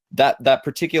 and that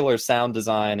particular sound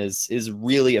design is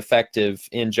really effective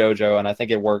in JoJo, and I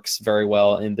think it works very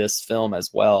well in this film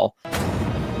as well.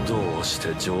 どうし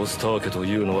てジョースター家と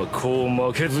いうのはこう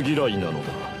負けず嫌いなの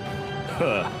だ。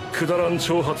はあ、くだらん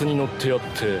挑発に乗ってやっ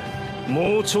て、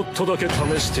もうちょっとだけ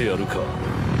試してやるか。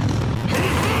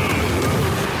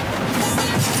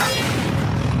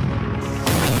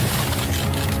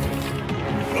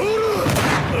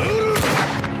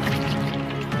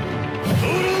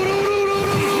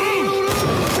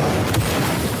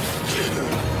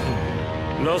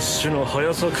ラッシュの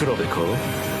速さ比べ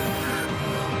か。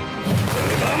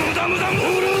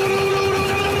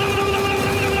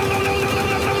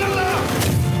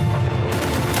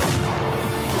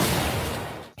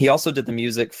 He also did the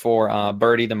music for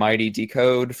Birdie the Mighty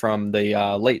Decode from the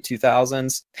late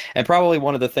 2000s, and probably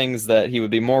one of the things that he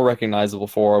would be more recognizable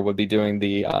for would be doing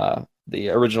the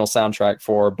original soundtrack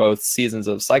for both seasons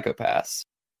of Psycho-Pass.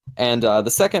 And the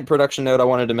second production note I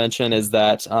wanted to mention is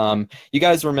that you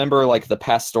guys remember like the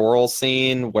pastoral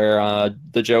scene where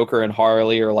the Joker and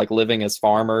Harley are like living as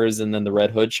farmers, and then the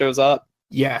Red Hood shows up?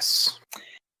 Yes.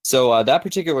 So that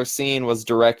particular scene was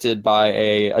directed by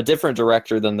a different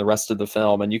director than the rest of the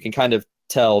film, and you can kind of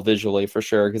tell visually for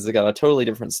sure because it got a totally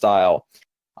different style.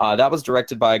 That was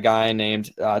directed by a guy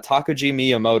named Takuji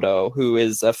Miyamoto, who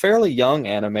is a fairly young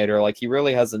animator. Like, he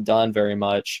really hasn't done very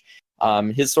much.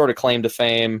 His sort of claim to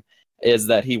fame is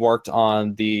that he worked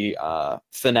on the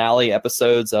finale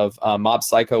episodes of Mob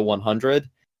Psycho 100.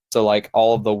 So, like,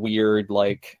 all of the weird,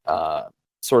 like,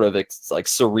 sort of like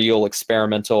surreal,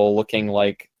 experimental looking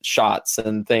like shots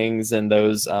and things in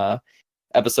those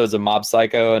episodes of Mob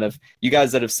Psycho. And if you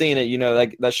guys that have seen it, you know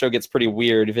that show gets pretty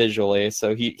weird visually.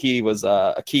 So he was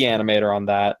a key animator on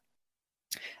that,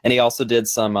 and he also did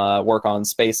some work on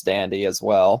Space Dandy as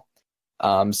well.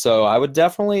 So I would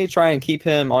definitely try and keep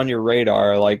him on your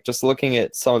radar. Like, just looking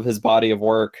at some of his body of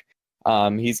work,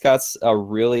 he's got a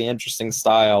really interesting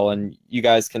style, and you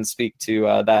guys can speak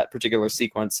to that particular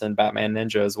sequence in Batman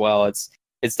Ninja as well.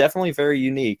 It's definitely very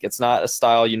unique. It's not a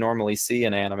style you normally see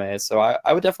in anime, so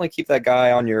I would definitely keep that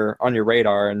guy on your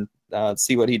radar and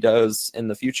see what he does in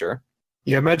the future.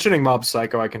 Yeah, mentioning Mob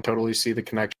Psycho, I can totally see the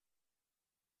connection.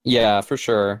 Yeah, for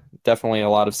sure. Definitely a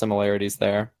lot of similarities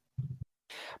there.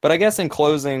 But I guess in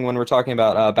closing, when we're talking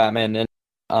about Batman Ninja,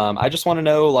 I just want to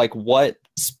know, like, what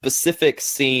specific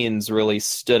scenes really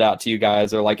stood out to you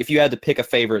guys, or like if you had to pick a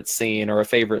favorite scene or a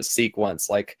favorite sequence,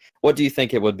 like what do you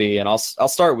think it would be? And I'll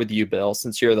start with you, Bill,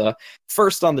 since you're the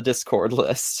first on the Discord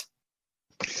list.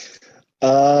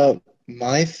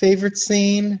 My favorite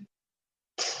scene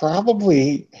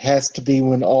probably has to be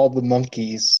when all the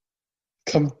monkeys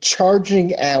come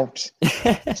charging out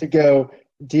to go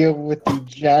deal with the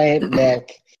giant mech,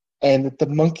 and that the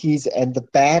monkeys and the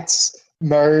bats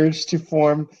merge to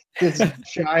form this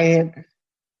giant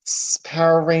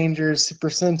Power Rangers Super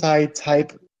Sentai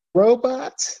type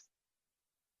robot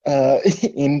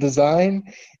in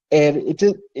design, and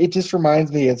it just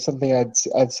reminds me of something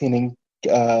I've seen in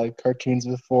cartoons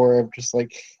before. Of just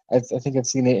like I think I've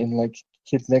seen it in like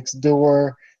Kids Next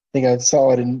Door. I think I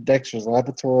saw it in Dexter's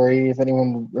Laboratory, if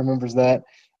anyone remembers that.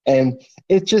 And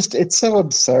it's so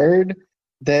absurd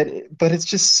but it's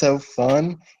just so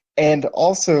fun. And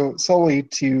also, Sully,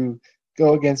 to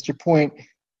go against your point,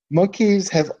 monkeys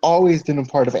have always been a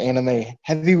part of anime.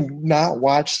 Have you not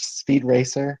watched Speed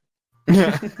Racer?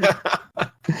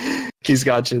 He's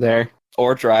got you there.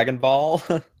 Or Dragon Ball.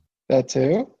 That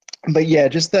too. But yeah,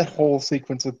 just that whole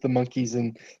sequence with the monkeys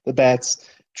and the bats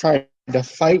trying to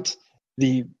fight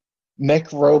the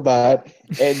mech robot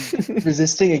and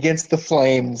resisting against the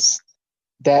flames.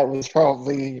 That was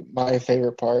probably my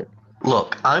favorite part.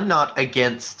 Look, I'm not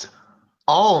against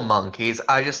all monkeys.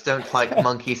 I just don't like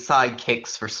monkey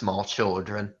sidekicks for small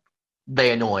children.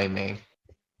 They annoy me.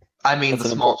 I mean the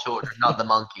small children, not the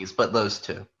monkeys, but those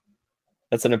two.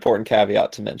 That's an important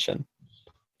caveat to mention.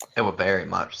 It was very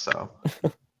much so.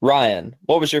 Ryan,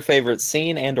 what was your favorite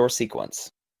scene and or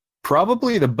sequence?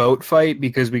 Probably the boat fight,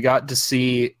 because we got to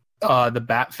see the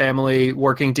Bat family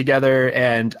working together,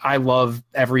 and I love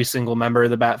every single member of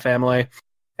the Bat family.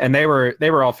 And they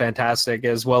were all fantastic,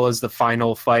 as well as the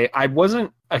final fight. I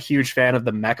wasn't a huge fan of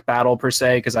the mech battle per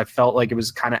se, because I felt like it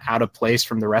was kind of out of place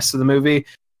from the rest of the movie.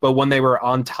 But when they were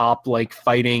on top, like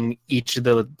fighting each of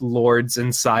the lords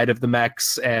inside of the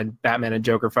mechs and Batman and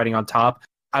Joker fighting on top,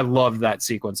 I loved that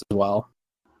sequence as well.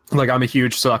 Like, I'm a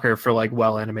huge sucker for like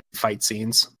well-animated fight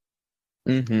scenes.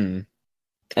 Mm-hmm.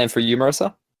 And for you,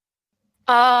 Marissa?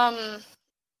 I'd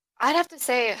have to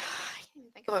say, I can't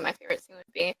even think of what my favorite scene would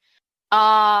be.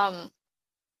 I'd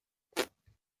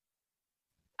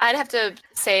have to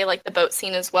say like the boat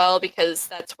scene as well, because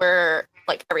that's where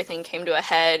like everything came to a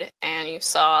head, and you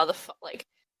saw the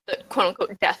quote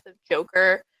unquote death of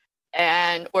Joker,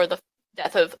 or the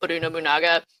death of Oda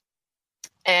Nobunaga,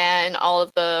 and all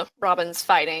of the Robins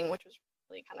fighting, which was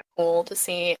really kind of cool to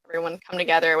see everyone come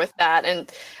together with that, and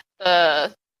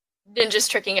the ninjas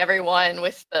tricking everyone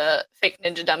with the fake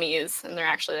ninja dummies, and they're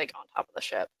actually like on top of the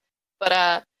ship.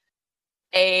 But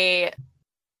a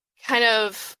kind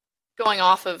of going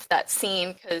off of that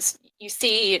scene, because you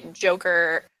see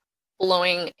Joker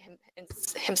blowing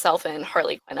himself and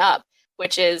Harley Quinn up,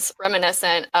 which is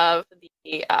reminiscent of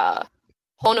the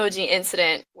Honoji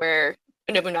incident where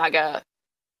Nobunaga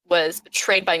was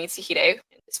betrayed by Mitsuhide,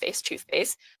 in his face,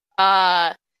 Toothface,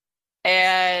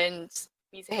 and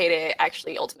Mitsuhide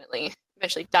actually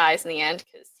eventually dies in the end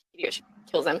because Hideyoshi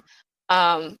kills him.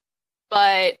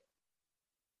 But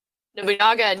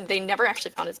Nobunaga, they never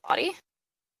actually found his body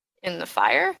in the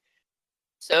fire.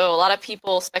 So a lot of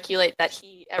people speculate that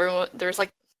there's like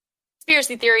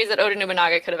conspiracy theories that Oda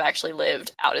Nobunaga could have actually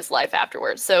lived out his life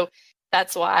afterwards. So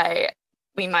that's why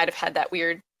we might have had that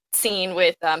weird scene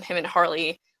with him and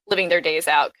Harley living their days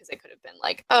out, because it could have been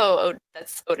like, oh,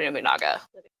 that's Oda Nobunaga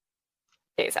living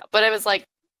days out. But it was like,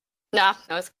 nah,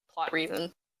 no, it's a plot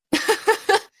reason.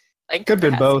 Like, could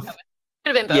have been both.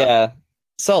 Could have been both. Yeah.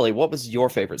 Sully, what was your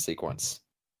favorite sequence?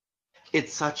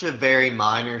 It's such a very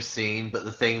minor scene, but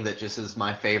the thing that just is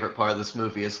my favorite part of this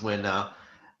movie is when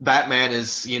Batman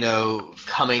is,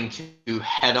 coming to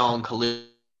head-on collision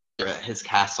at his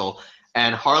castle,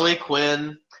 and Harley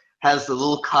Quinn has the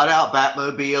little cutout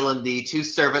Batmobile, and the two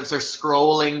servants are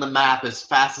scrolling the map as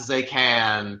fast as they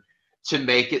can to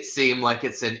make it seem like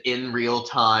it's an in real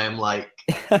time, like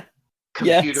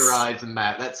computerized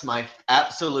map. That's my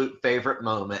absolute favorite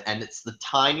moment, and it's the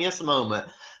tiniest moment,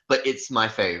 but it's my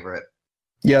favorite.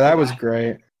 Yeah, that was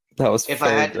great. That was if I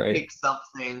had to pick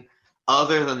something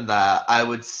other than that, I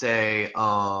would say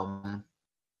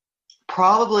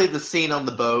probably the scene on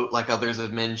the boat, like others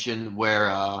have mentioned,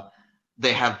 where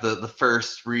they have the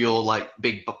first real like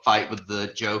big fight with the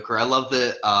Joker. I love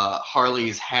that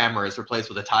Harley's hammer is replaced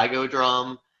with a Taigo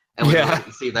drum, and we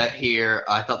can see that here.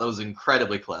 I thought that was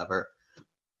incredibly clever.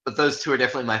 But those two are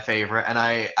definitely my favorite, and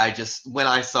I just, when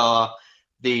I saw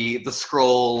the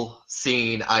scroll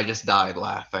scene, I just died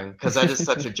laughing, because that is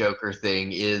such a Joker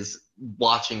thing, is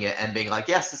watching it and being like,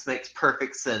 yes, this makes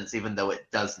perfect sense, even though it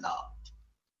does not.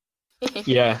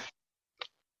 Yeah.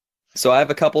 So I have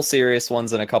a couple serious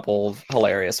ones and a couple of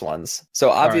hilarious ones.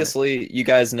 So obviously you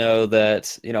guys know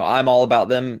that, I'm all about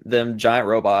them giant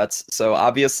robots. So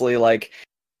obviously, like,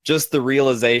 just the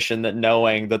realization that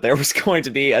knowing that there was going to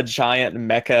be a giant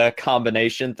mecha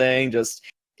combination thing, just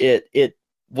it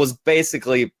was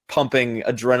basically pumping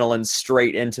adrenaline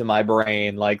straight into my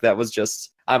brain. Like, that was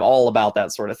just, I'm all about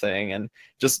that sort of thing. And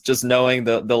just knowing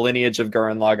the lineage of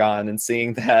Gurren Lagann and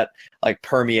seeing that like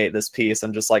permeate this piece,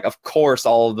 I'm just like, of course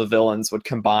all of the villains would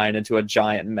combine into a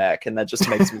giant mech, and that just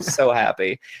makes me so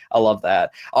happy. I love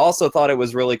that. I also thought it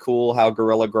was really cool how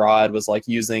Gorilla Grodd was like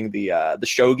using the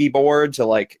shogi board to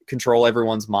like control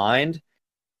everyone's mind.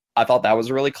 I thought that was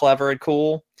really clever and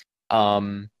cool.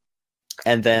 And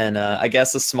then I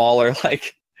guess a smaller,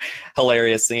 like,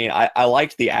 hilarious scene. I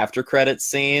liked the after credits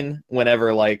scene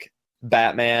whenever like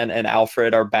Batman and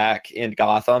Alfred are back in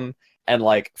Gotham, and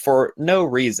like for no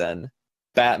reason,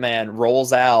 Batman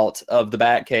rolls out of the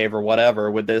Batcave or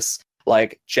whatever with this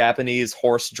like Japanese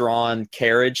horse-drawn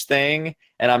carriage thing,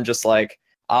 and I'm just like,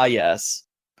 ah yes,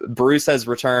 Bruce has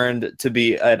returned to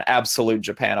be an absolute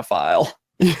Japanophile.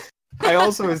 I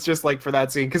also was just like, for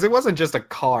that scene, because it wasn't just a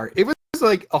car, it was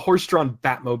like a horse-drawn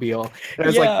Batmobile, and I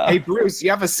was like, hey Bruce, you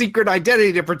have a secret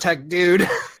identity to protect, dude.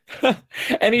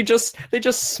 And they just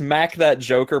smack that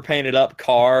Joker painted up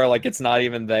car like it's not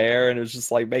even there, and it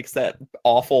just like makes that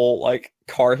awful like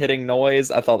car hitting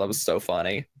noise. I thought that was so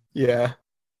funny. Yeah.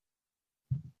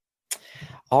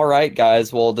 All right,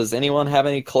 guys. Well, does anyone have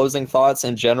any closing thoughts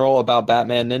in general about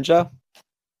Batman Ninja?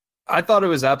 I thought it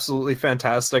was absolutely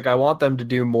fantastic. I want them to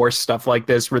do more stuff like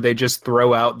this where they just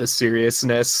throw out the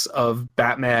seriousness of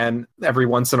Batman every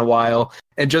once in a while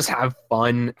and just have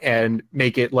fun and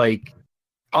make it like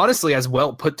honestly as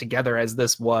well put together as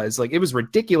this was. Like it was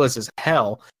ridiculous as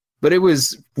hell, but it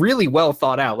was really well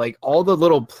thought out. Like all the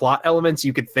little plot elements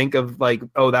you could think of like,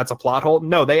 oh, that's a plot hole.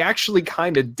 No, they actually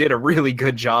kind of did a really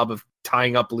good job of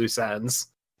tying up loose ends.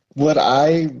 What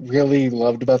I really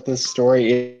loved about this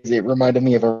story is it reminded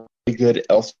me of a really good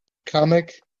Elseworld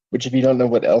comic, which if you don't know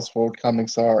what Elseworld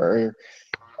comics are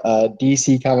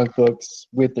DC comic books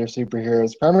with their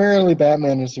superheroes, primarily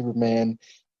Batman and Superman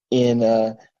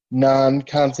in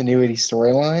non-continuity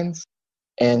storylines.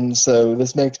 And so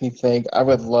this makes me think I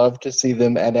would love to see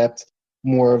them adapt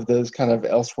more of those kind of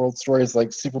Elseworld stories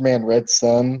like Superman Red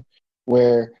Sun,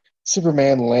 where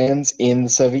Superman lands in the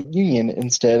Soviet Union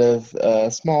instead of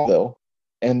Smallville.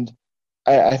 And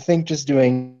I think just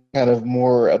doing kind of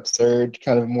more absurd,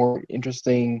 kind of more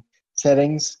interesting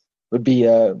settings would be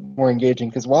more engaging.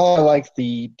 Because while I like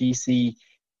the DC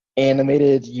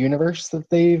animated universe that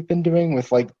they've been doing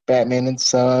with like Batman and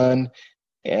Son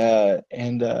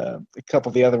and a couple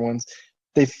of the other ones,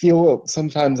 they feel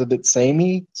sometimes a bit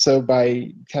samey. So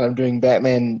by kind of doing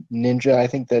Batman Ninja, I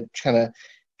think that kind of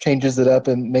changes it up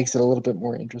and makes it a little bit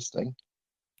more interesting.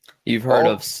 You've heard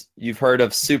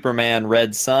of Superman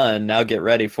Red Sun. Now get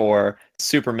ready for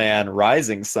Superman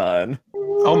Rising Sun.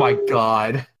 Oh my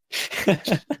god. Nice.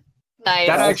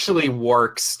 That actually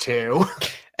works too.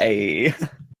 Hey.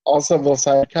 Also, a little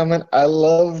side comment. I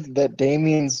love that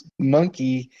Damien's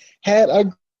monkey had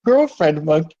a girlfriend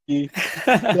monkey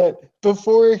that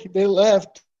before they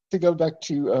left to go back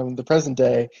to the present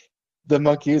day, the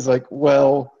monkey is like,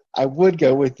 well, I would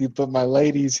go with you, but my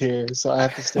lady's here, so I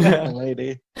have to stay with my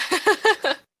lady.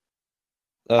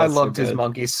 I loved his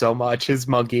monkey so much. His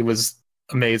monkey was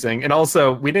amazing. And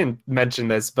also, we didn't mention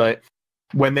this, but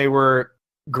when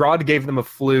Grodd gave them a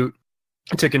flute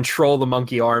to control the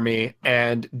monkey army,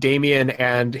 and Damien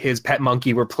and his pet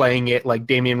monkey were playing it like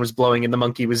Damien was blowing and the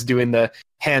monkey was doing the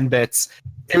hand bits.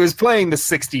 It was playing the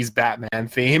 60s Batman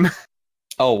theme.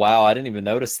 Oh, wow. I didn't even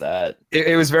notice that.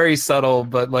 It was very subtle,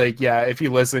 but like, yeah, if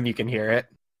you listen, you can hear it.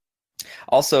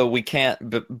 Also, we can't,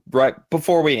 right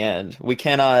before we end, we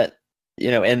cannot,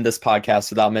 end this podcast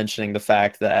without mentioning the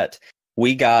fact that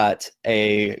we got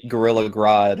a Gorilla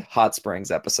Grodd Hot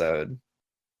Springs episode.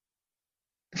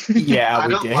 Yeah, we I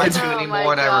don't did. like you Oh anymore,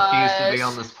 my and I refuse to be gosh.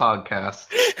 on this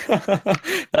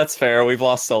podcast. That's fair. We've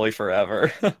lost Sully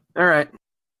forever. All right.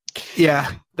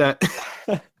 Yeah, that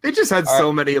it just had All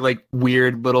so many like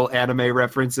weird little anime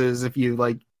references if you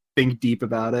like think deep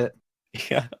about it.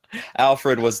 Yeah.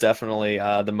 Alfred was definitely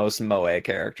the most moe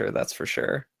character, that's for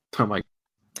sure. Oh my.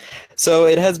 So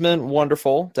it has been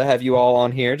wonderful to have you all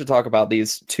on here to talk about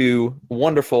these two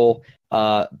wonderful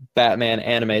Batman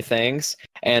anime things.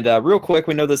 And real quick,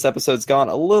 we know this episode's gone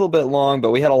a little bit long,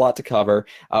 but we had a lot to cover.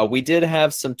 We did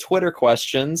have some Twitter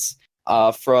questions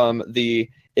from the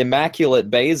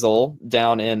Immaculate Basil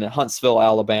down in Huntsville,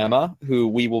 Alabama, who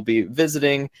we will be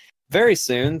visiting very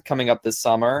soon, coming up this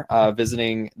summer,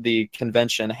 visiting the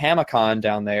convention Hamacon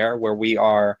down there, where we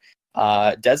are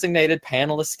designated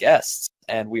panelist guests.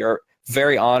 And we are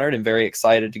very honored and very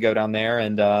excited to go down there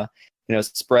and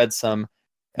spread some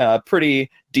pretty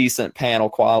decent panel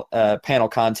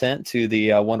content to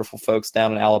the wonderful folks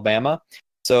down in Alabama.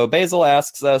 So Basil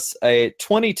asks us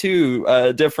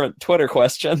 22 different Twitter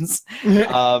questions.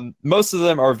 Most of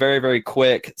them are very, very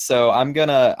quick. So I'm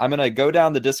gonna go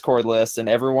down the Discord list, and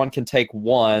everyone can take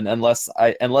one, unless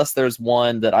there's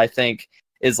one that I think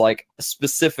is like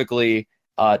specifically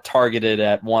targeted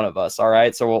at one of us. All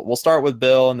right. So we'll start with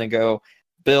Bill, and then go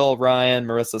Bill, Ryan,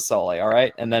 Marisa, Sully. All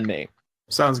right, and then me.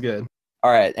 Sounds good.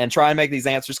 All right, and try and make these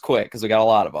answers quick because we got a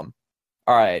lot of them.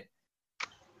 All right,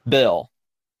 Bill.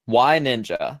 Why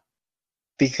ninja?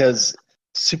 Because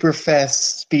super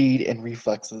fast speed and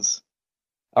reflexes.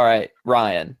 All right,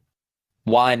 Ryan.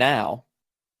 Why now?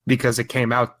 Because it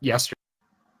came out yesterday.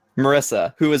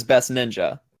 Marissa, who is best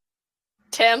ninja?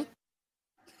 Tim.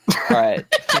 All right.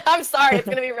 I'm sorry, it's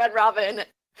gonna be Red Robin.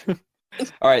 All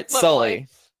right, Flip Sully. boy.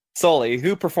 Sully,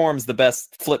 who performs the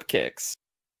best flip kicks?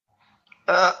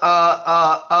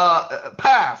 Pass.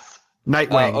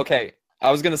 Nightwing. Okay,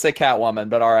 I was gonna say Catwoman,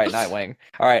 but all right, Nightwing.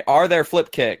 All right, are there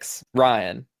flip kicks?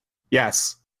 Ryan.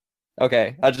 Yes.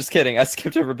 Okay, I'm just kidding. I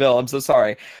skipped over Bill. I'm so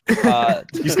sorry.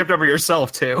 You skipped over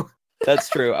yourself too. That's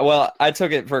true. Well, I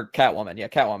took it for Catwoman. Yeah,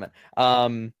 Catwoman.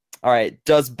 All right.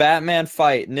 Does Batman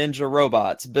fight ninja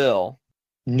robots? Bill.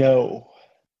 No.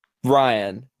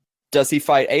 Ryan. Does he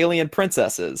fight alien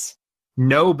princesses?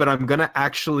 No, but I'm gonna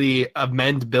actually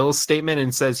amend Bill's statement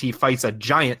and says he fights a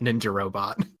giant ninja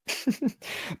robot.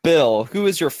 Bill, who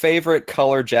is your favorite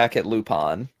color jacket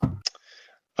Lupin?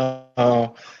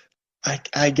 Oh,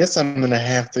 I guess I'm gonna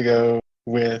have to go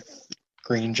with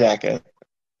Green Jacket.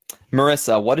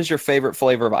 Marissa, what is your favorite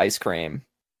flavor of ice cream?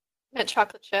 Mint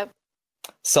chocolate chip.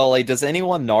 Sully, does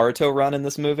anyone Naruto run in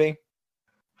this movie?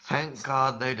 Thank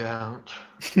God they don't.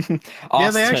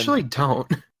 Yeah, they actually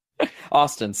don't.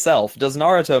 Austin, self, does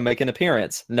Naruto make an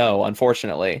appearance? No,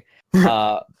 unfortunately.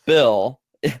 Bill,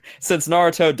 since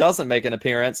Naruto doesn't make an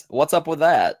appearance, what's up with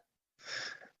that?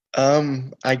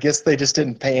 I guess they just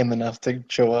didn't pay him enough to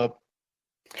show up.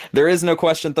 There is no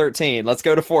question 13. Let's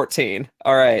go to 14.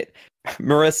 All right.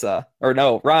 Marissa, or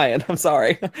no, Ryan, I'm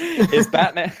sorry. Is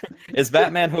Batman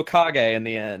Hokage in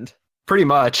the end? Pretty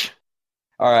much.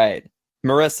 All right.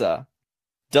 Marissa,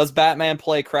 does Batman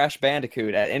play Crash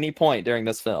Bandicoot at any point during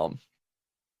this film?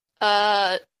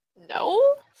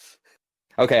 No.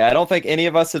 Okay, I don't think any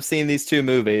of us have seen these two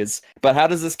movies, but how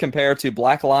does this compare to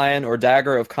Black Lion or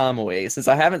Dagger of Kamui? Since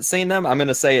I haven't seen them, I'm going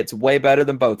to say it's way better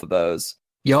than both of those.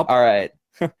 Yup. All right.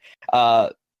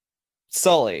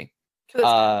 Sully,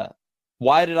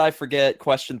 why did I forget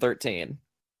question 13?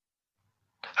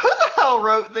 Who the hell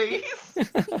wrote these?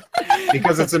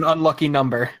 Because it's an unlucky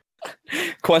number.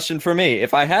 Question for me.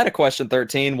 If I had a question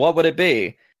 13, what would it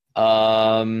be?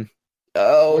 Gosh.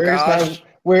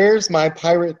 Where's my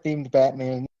pirate-themed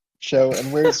Batman show,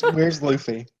 and where's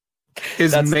Luffy?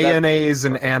 Is mayonnaise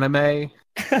an anime?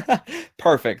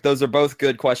 Perfect. Those are both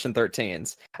good question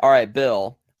 13s. All right,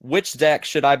 Bill, which deck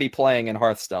should I be playing in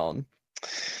Hearthstone?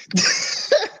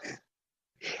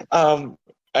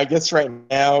 I guess right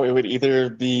now it would either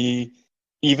be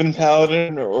Even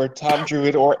Paladin or Tom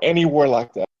Druid or any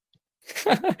Warlock deck.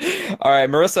 All right,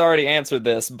 Marissa already answered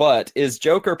this, but is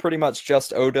Joker pretty much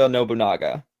just Oda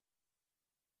Nobunaga?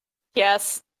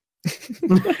 Yes.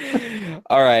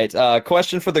 All right,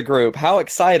 question for the group. How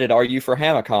excited are you for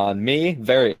HamaCon? Me,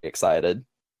 very excited.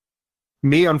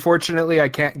 Me, unfortunately, I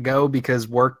can't go because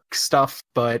work stuff,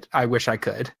 but I wish I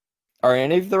could. Are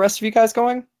any of the rest of you guys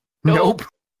going? Nope.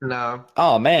 No.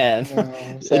 Oh man,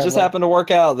 it just happened to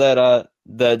work out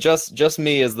that just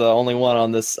me is the only one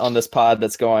on this pod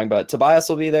that's going. But Tobias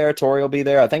will be there, Tori will be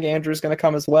there. I think Andrew's going to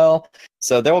come as well.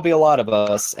 So there will be a lot of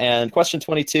us. And question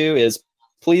 22 is,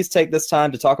 please take this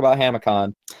time to talk about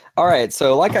HamaCon. All right,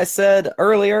 so like I said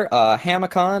earlier,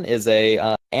 HamaCon is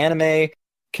a anime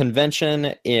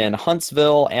convention in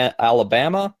Huntsville,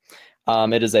 Alabama.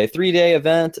 It is a 3-day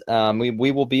event.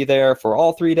 We will be there for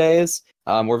all 3 days.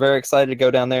 We're very excited to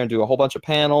go down there and do a whole bunch of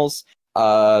panels.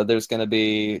 There's going to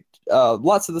be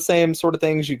lots of the same sort of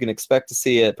things you can expect to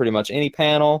see at pretty much any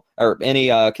panel, or any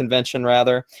convention,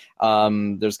 rather.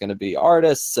 There's going to be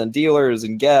artists and dealers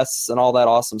and guests and all that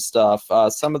awesome stuff.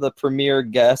 Some of the premier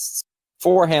guests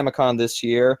for HamaCon this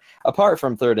year, apart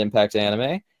from Third Impact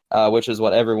Anime, which is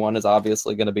what everyone is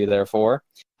obviously going to be there for.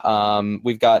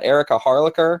 We've got Erica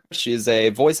Harlicker. She's a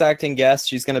voice acting guest.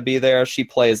 She's going to be there. She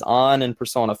plays An in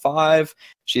Persona 5.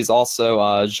 She's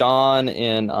also Jean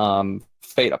in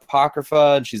Fate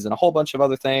Apocrypha, and she's in a whole bunch of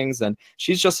other things, and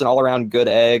she's just an all-around good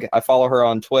egg. I follow her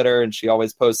on Twitter, and she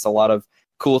always posts a lot of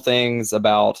cool things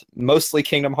about mostly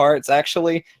Kingdom Hearts,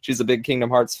 actually. She's a big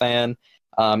Kingdom Hearts fan.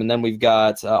 And then we've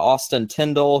got Austin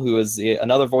Tyndall, who is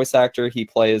another voice actor. He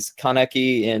plays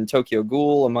Kaneki in Tokyo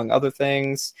Ghoul, among other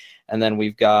things. And then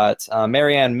we've got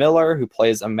Marianne Miller, who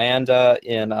plays Amanda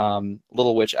in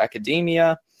Little Witch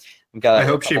Academia. We've got I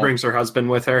hope she brings her husband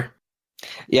with her.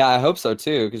 Yeah, I hope so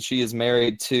too, because she is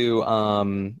married to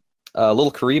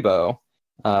Little Karibo,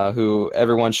 who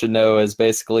everyone should know is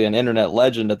basically an internet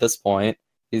legend at this point.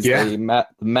 He's the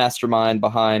mastermind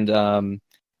behind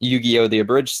Yu-Gi-Oh! The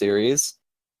Abridged series.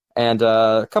 And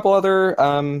a couple other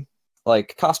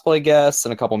like cosplay guests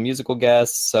and a couple musical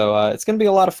guests. So it's going to be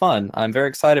a lot of fun. I'm very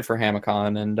excited for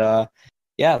HamaCon. And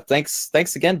yeah,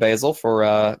 thanks again, Basil,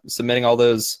 for submitting all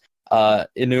those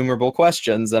innumerable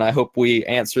questions. And I hope we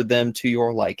answered them to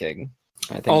your liking.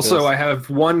 I have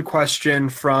one question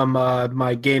from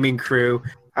my gaming crew.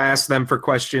 I asked them for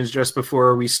questions just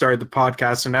before we started the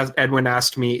podcast. And as Edwin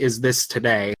asked me, is this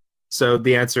today? So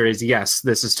the answer is yes,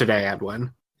 this is today,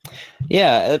 Edwin.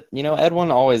 Yeah, Edwin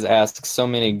always asks so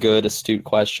many good, astute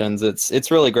questions.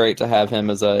 It's really great to have him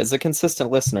as a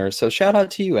consistent listener. So shout out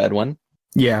to you, Edwin.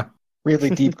 Yeah, really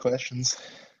deep questions.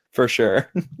 For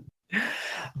sure.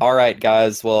 All right,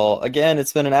 guys. Well, again,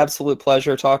 it's been an absolute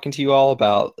pleasure talking to you all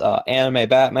about Anime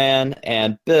Batman.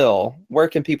 And Bill, where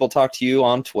can people talk to you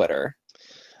on Twitter?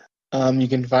 You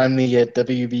can find me at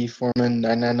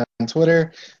WBForeman999 on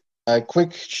Twitter.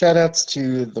 Quick shout outs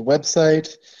to the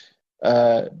website.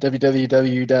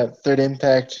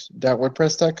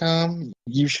 www.thirdimpact.wordpress.com.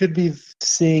 You should be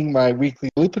seeing my weekly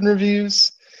Lupin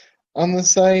reviews on the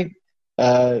site.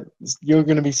 You're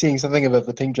going to be seeing something about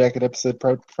the Pink Jacket episode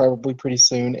probably pretty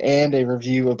soon, and a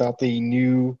review about the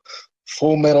new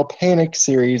Full Metal Panic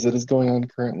series that is going on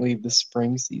currently this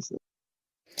spring season.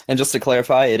 And just to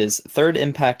clarify, it is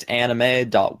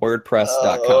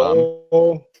thirdimpactanime.wordpress.com.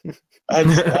 Oh,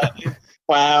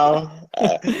 wow.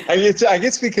 I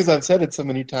guess because I've said it so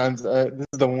many times, this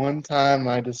is the one time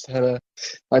I just had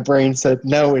my brain said,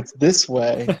 no, it's this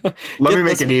way. Let me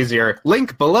make it easier.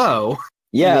 Link below.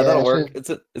 Yeah, that'll work.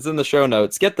 It's in the show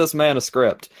notes. Get this man a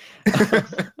script.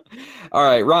 All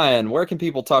right, Ryan, where can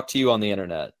people talk to you on the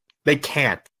internet? They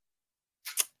can't.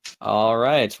 All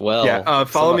right, well. Yeah,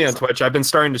 follow me on Twitch. I've been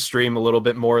starting to stream a little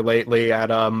bit more lately at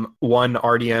one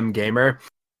RDM Gamer.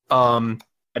 I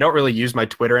don't really use my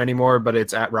Twitter anymore, but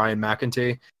it's at Ryan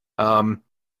McEntee.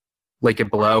 Link it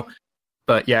below.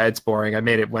 But yeah, it's boring. I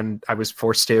made it when I was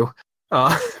forced to.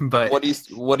 But what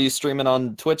are you streaming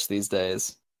on Twitch these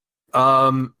days?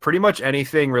 Pretty much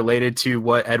anything related to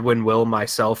what Edwin, Will,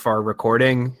 myself are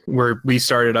recording. We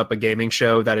started up a gaming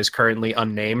show that is currently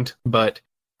unnamed, but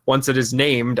once it is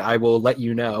named, I will let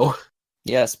you know.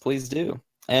 Yes, please do.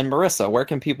 And Marisa, where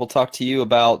can people talk to you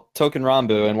about Token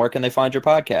Rambu, and where can they find your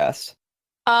podcast?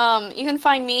 You can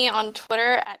find me on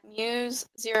Twitter at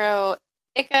Muse0Ika,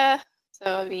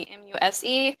 so it'd be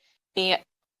MUSE, the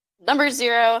number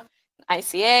 0,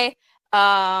 ICA.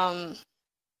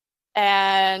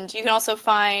 And you can also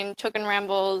find Token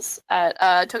Rambles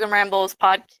at Token Rambles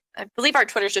Pod. I believe our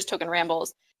Twitter is just Token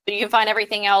Rambles, but you can find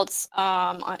everything else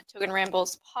on Token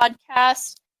Rambles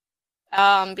Podcast,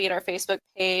 be it our Facebook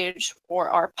page or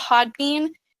our Podbean.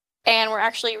 And we're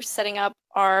actually setting up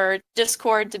our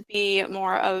Discord to be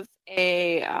more of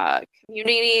a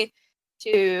community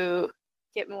to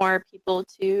get more people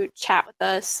to chat with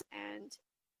us and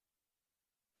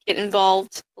get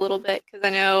involved a little bit, because I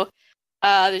know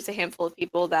there's a handful of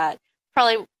people that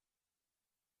probably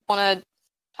want to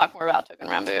talk more about Token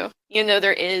Rambu. Even though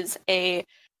there is a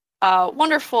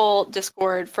wonderful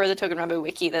Discord for the Token Rambu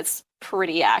wiki that's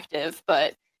pretty active,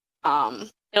 but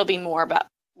it'll be more about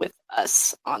with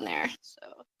us on there. So,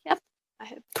 yep.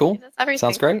 Cool. That's everything.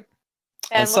 Sounds great.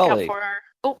 And look Sully. out for our...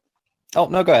 Oh,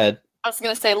 no, go ahead. I was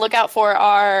going to say, look out for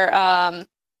our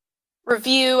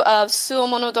review of Suo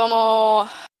Monodomo...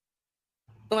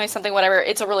 something, whatever.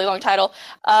 It's a really long title.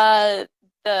 The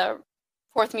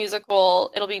fourth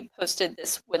musical, it'll be posted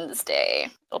this Wednesday.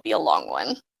 It'll be a long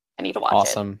one. I need to watch it.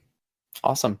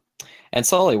 Awesome. And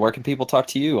Sully, where can people talk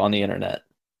to you on the internet?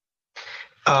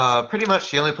 Pretty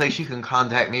much the only place you can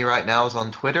contact me right now is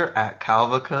on Twitter at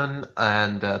Calvacun,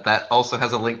 and that also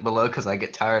has a link below because I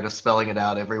get tired of spelling it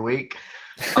out every week.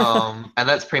 And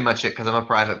that's pretty much it, because I'm a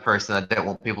private person. I don't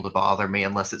want people to bother me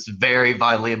unless it's very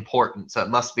vitally important. So it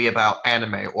must be about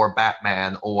anime or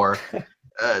Batman or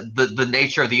the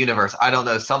nature of the universe. I don't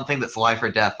know, something that's life or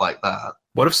death like that.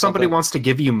 What if somebody wants to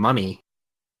give you money?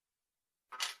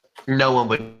 No one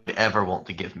would ever want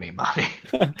to give me money.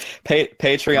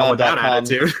 Patreon.com.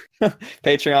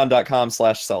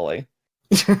 Patreon.com/Sully.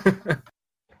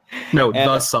 No,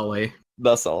 the Sully.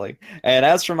 The Sully. And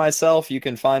as for myself, you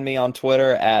can find me on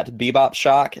Twitter at Bebop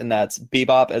Shock, and that's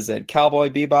Bebop as in Cowboy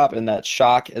Bebop, and that's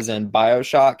Shock as in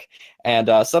Bioshock.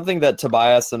 And something that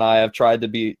Tobias and I have tried to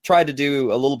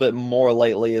do a little bit more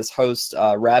lately is host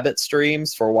rabbit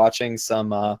streams for watching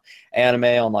some anime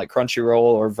on like Crunchyroll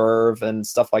or Verve and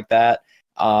stuff like that.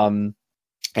 And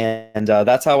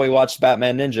that's how we watched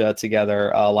Batman Ninja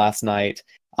together last night.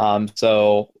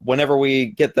 So whenever we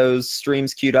get those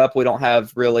streams queued up, we don't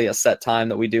have really a set time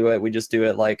that we do it. We just do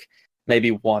it like maybe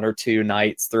 1 or 2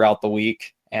 nights throughout the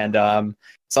week. And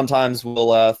sometimes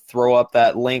we'll throw up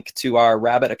that link to our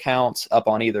Rabbit account up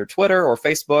on either Twitter or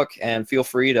Facebook, and feel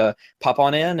free to pop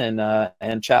on in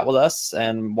and chat with us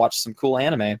and watch some cool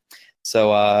anime.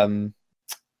 So,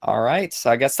 all right.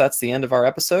 So I guess that's the end of our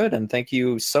episode, and thank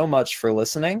you so much for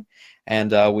listening.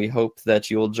 And we hope that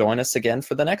you will join us again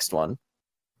for the next one.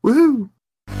 Woohoo!